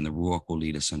truth, and the Ruach will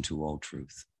lead us unto all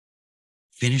truth.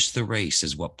 Finish the race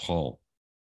is what Paul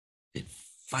did.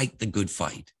 Fight the good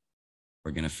fight.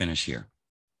 We're going to finish here.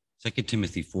 2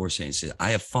 Timothy 4 says,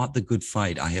 I have fought the good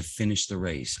fight. I have finished the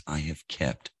race. I have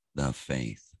kept the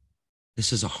faith.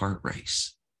 This is a heart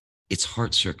race. It's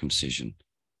heart circumcision.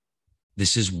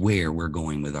 This is where we're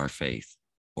going with our faith,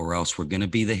 or else we're going to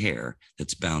be the hare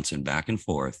that's bouncing back and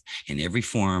forth in every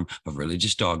form of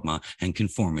religious dogma and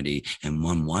conformity. And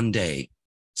one day,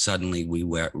 suddenly we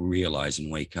realize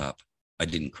and wake up, I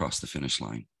didn't cross the finish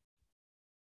line.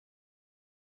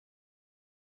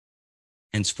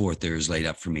 Henceforth, there is laid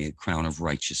up for me a crown of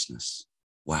righteousness.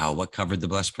 Wow, what covered the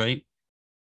breastplate?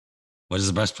 What does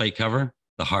the breastplate cover?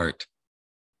 The heart.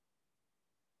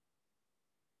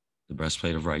 The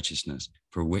breastplate of righteousness,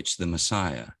 for which the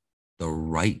Messiah, the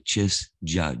righteous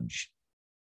judge,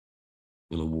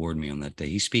 will award me on that day.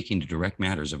 He's speaking to direct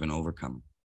matters of an overcomer.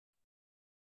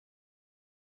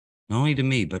 Not only to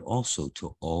me, but also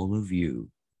to all of you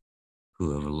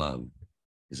who have loved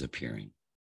his appearing.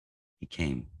 He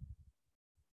came.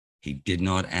 He did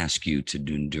not ask you to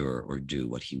endure or do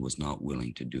what he was not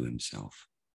willing to do himself.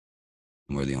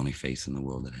 And we're the only faith in the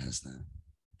world that has that.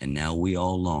 And now we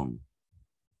all long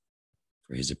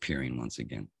for his appearing once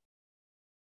again.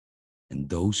 And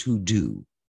those who do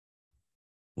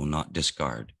will not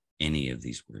discard any of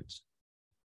these words.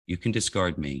 You can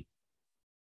discard me,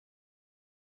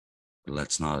 but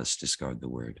let's not discard the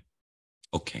word.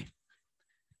 Okay,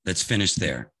 let's finish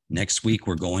there. Next week,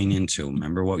 we're going into,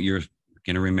 remember what you're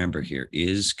going to remember here,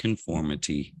 is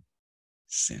conformity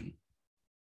sin?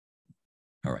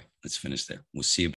 All right, let's finish there. We'll see you.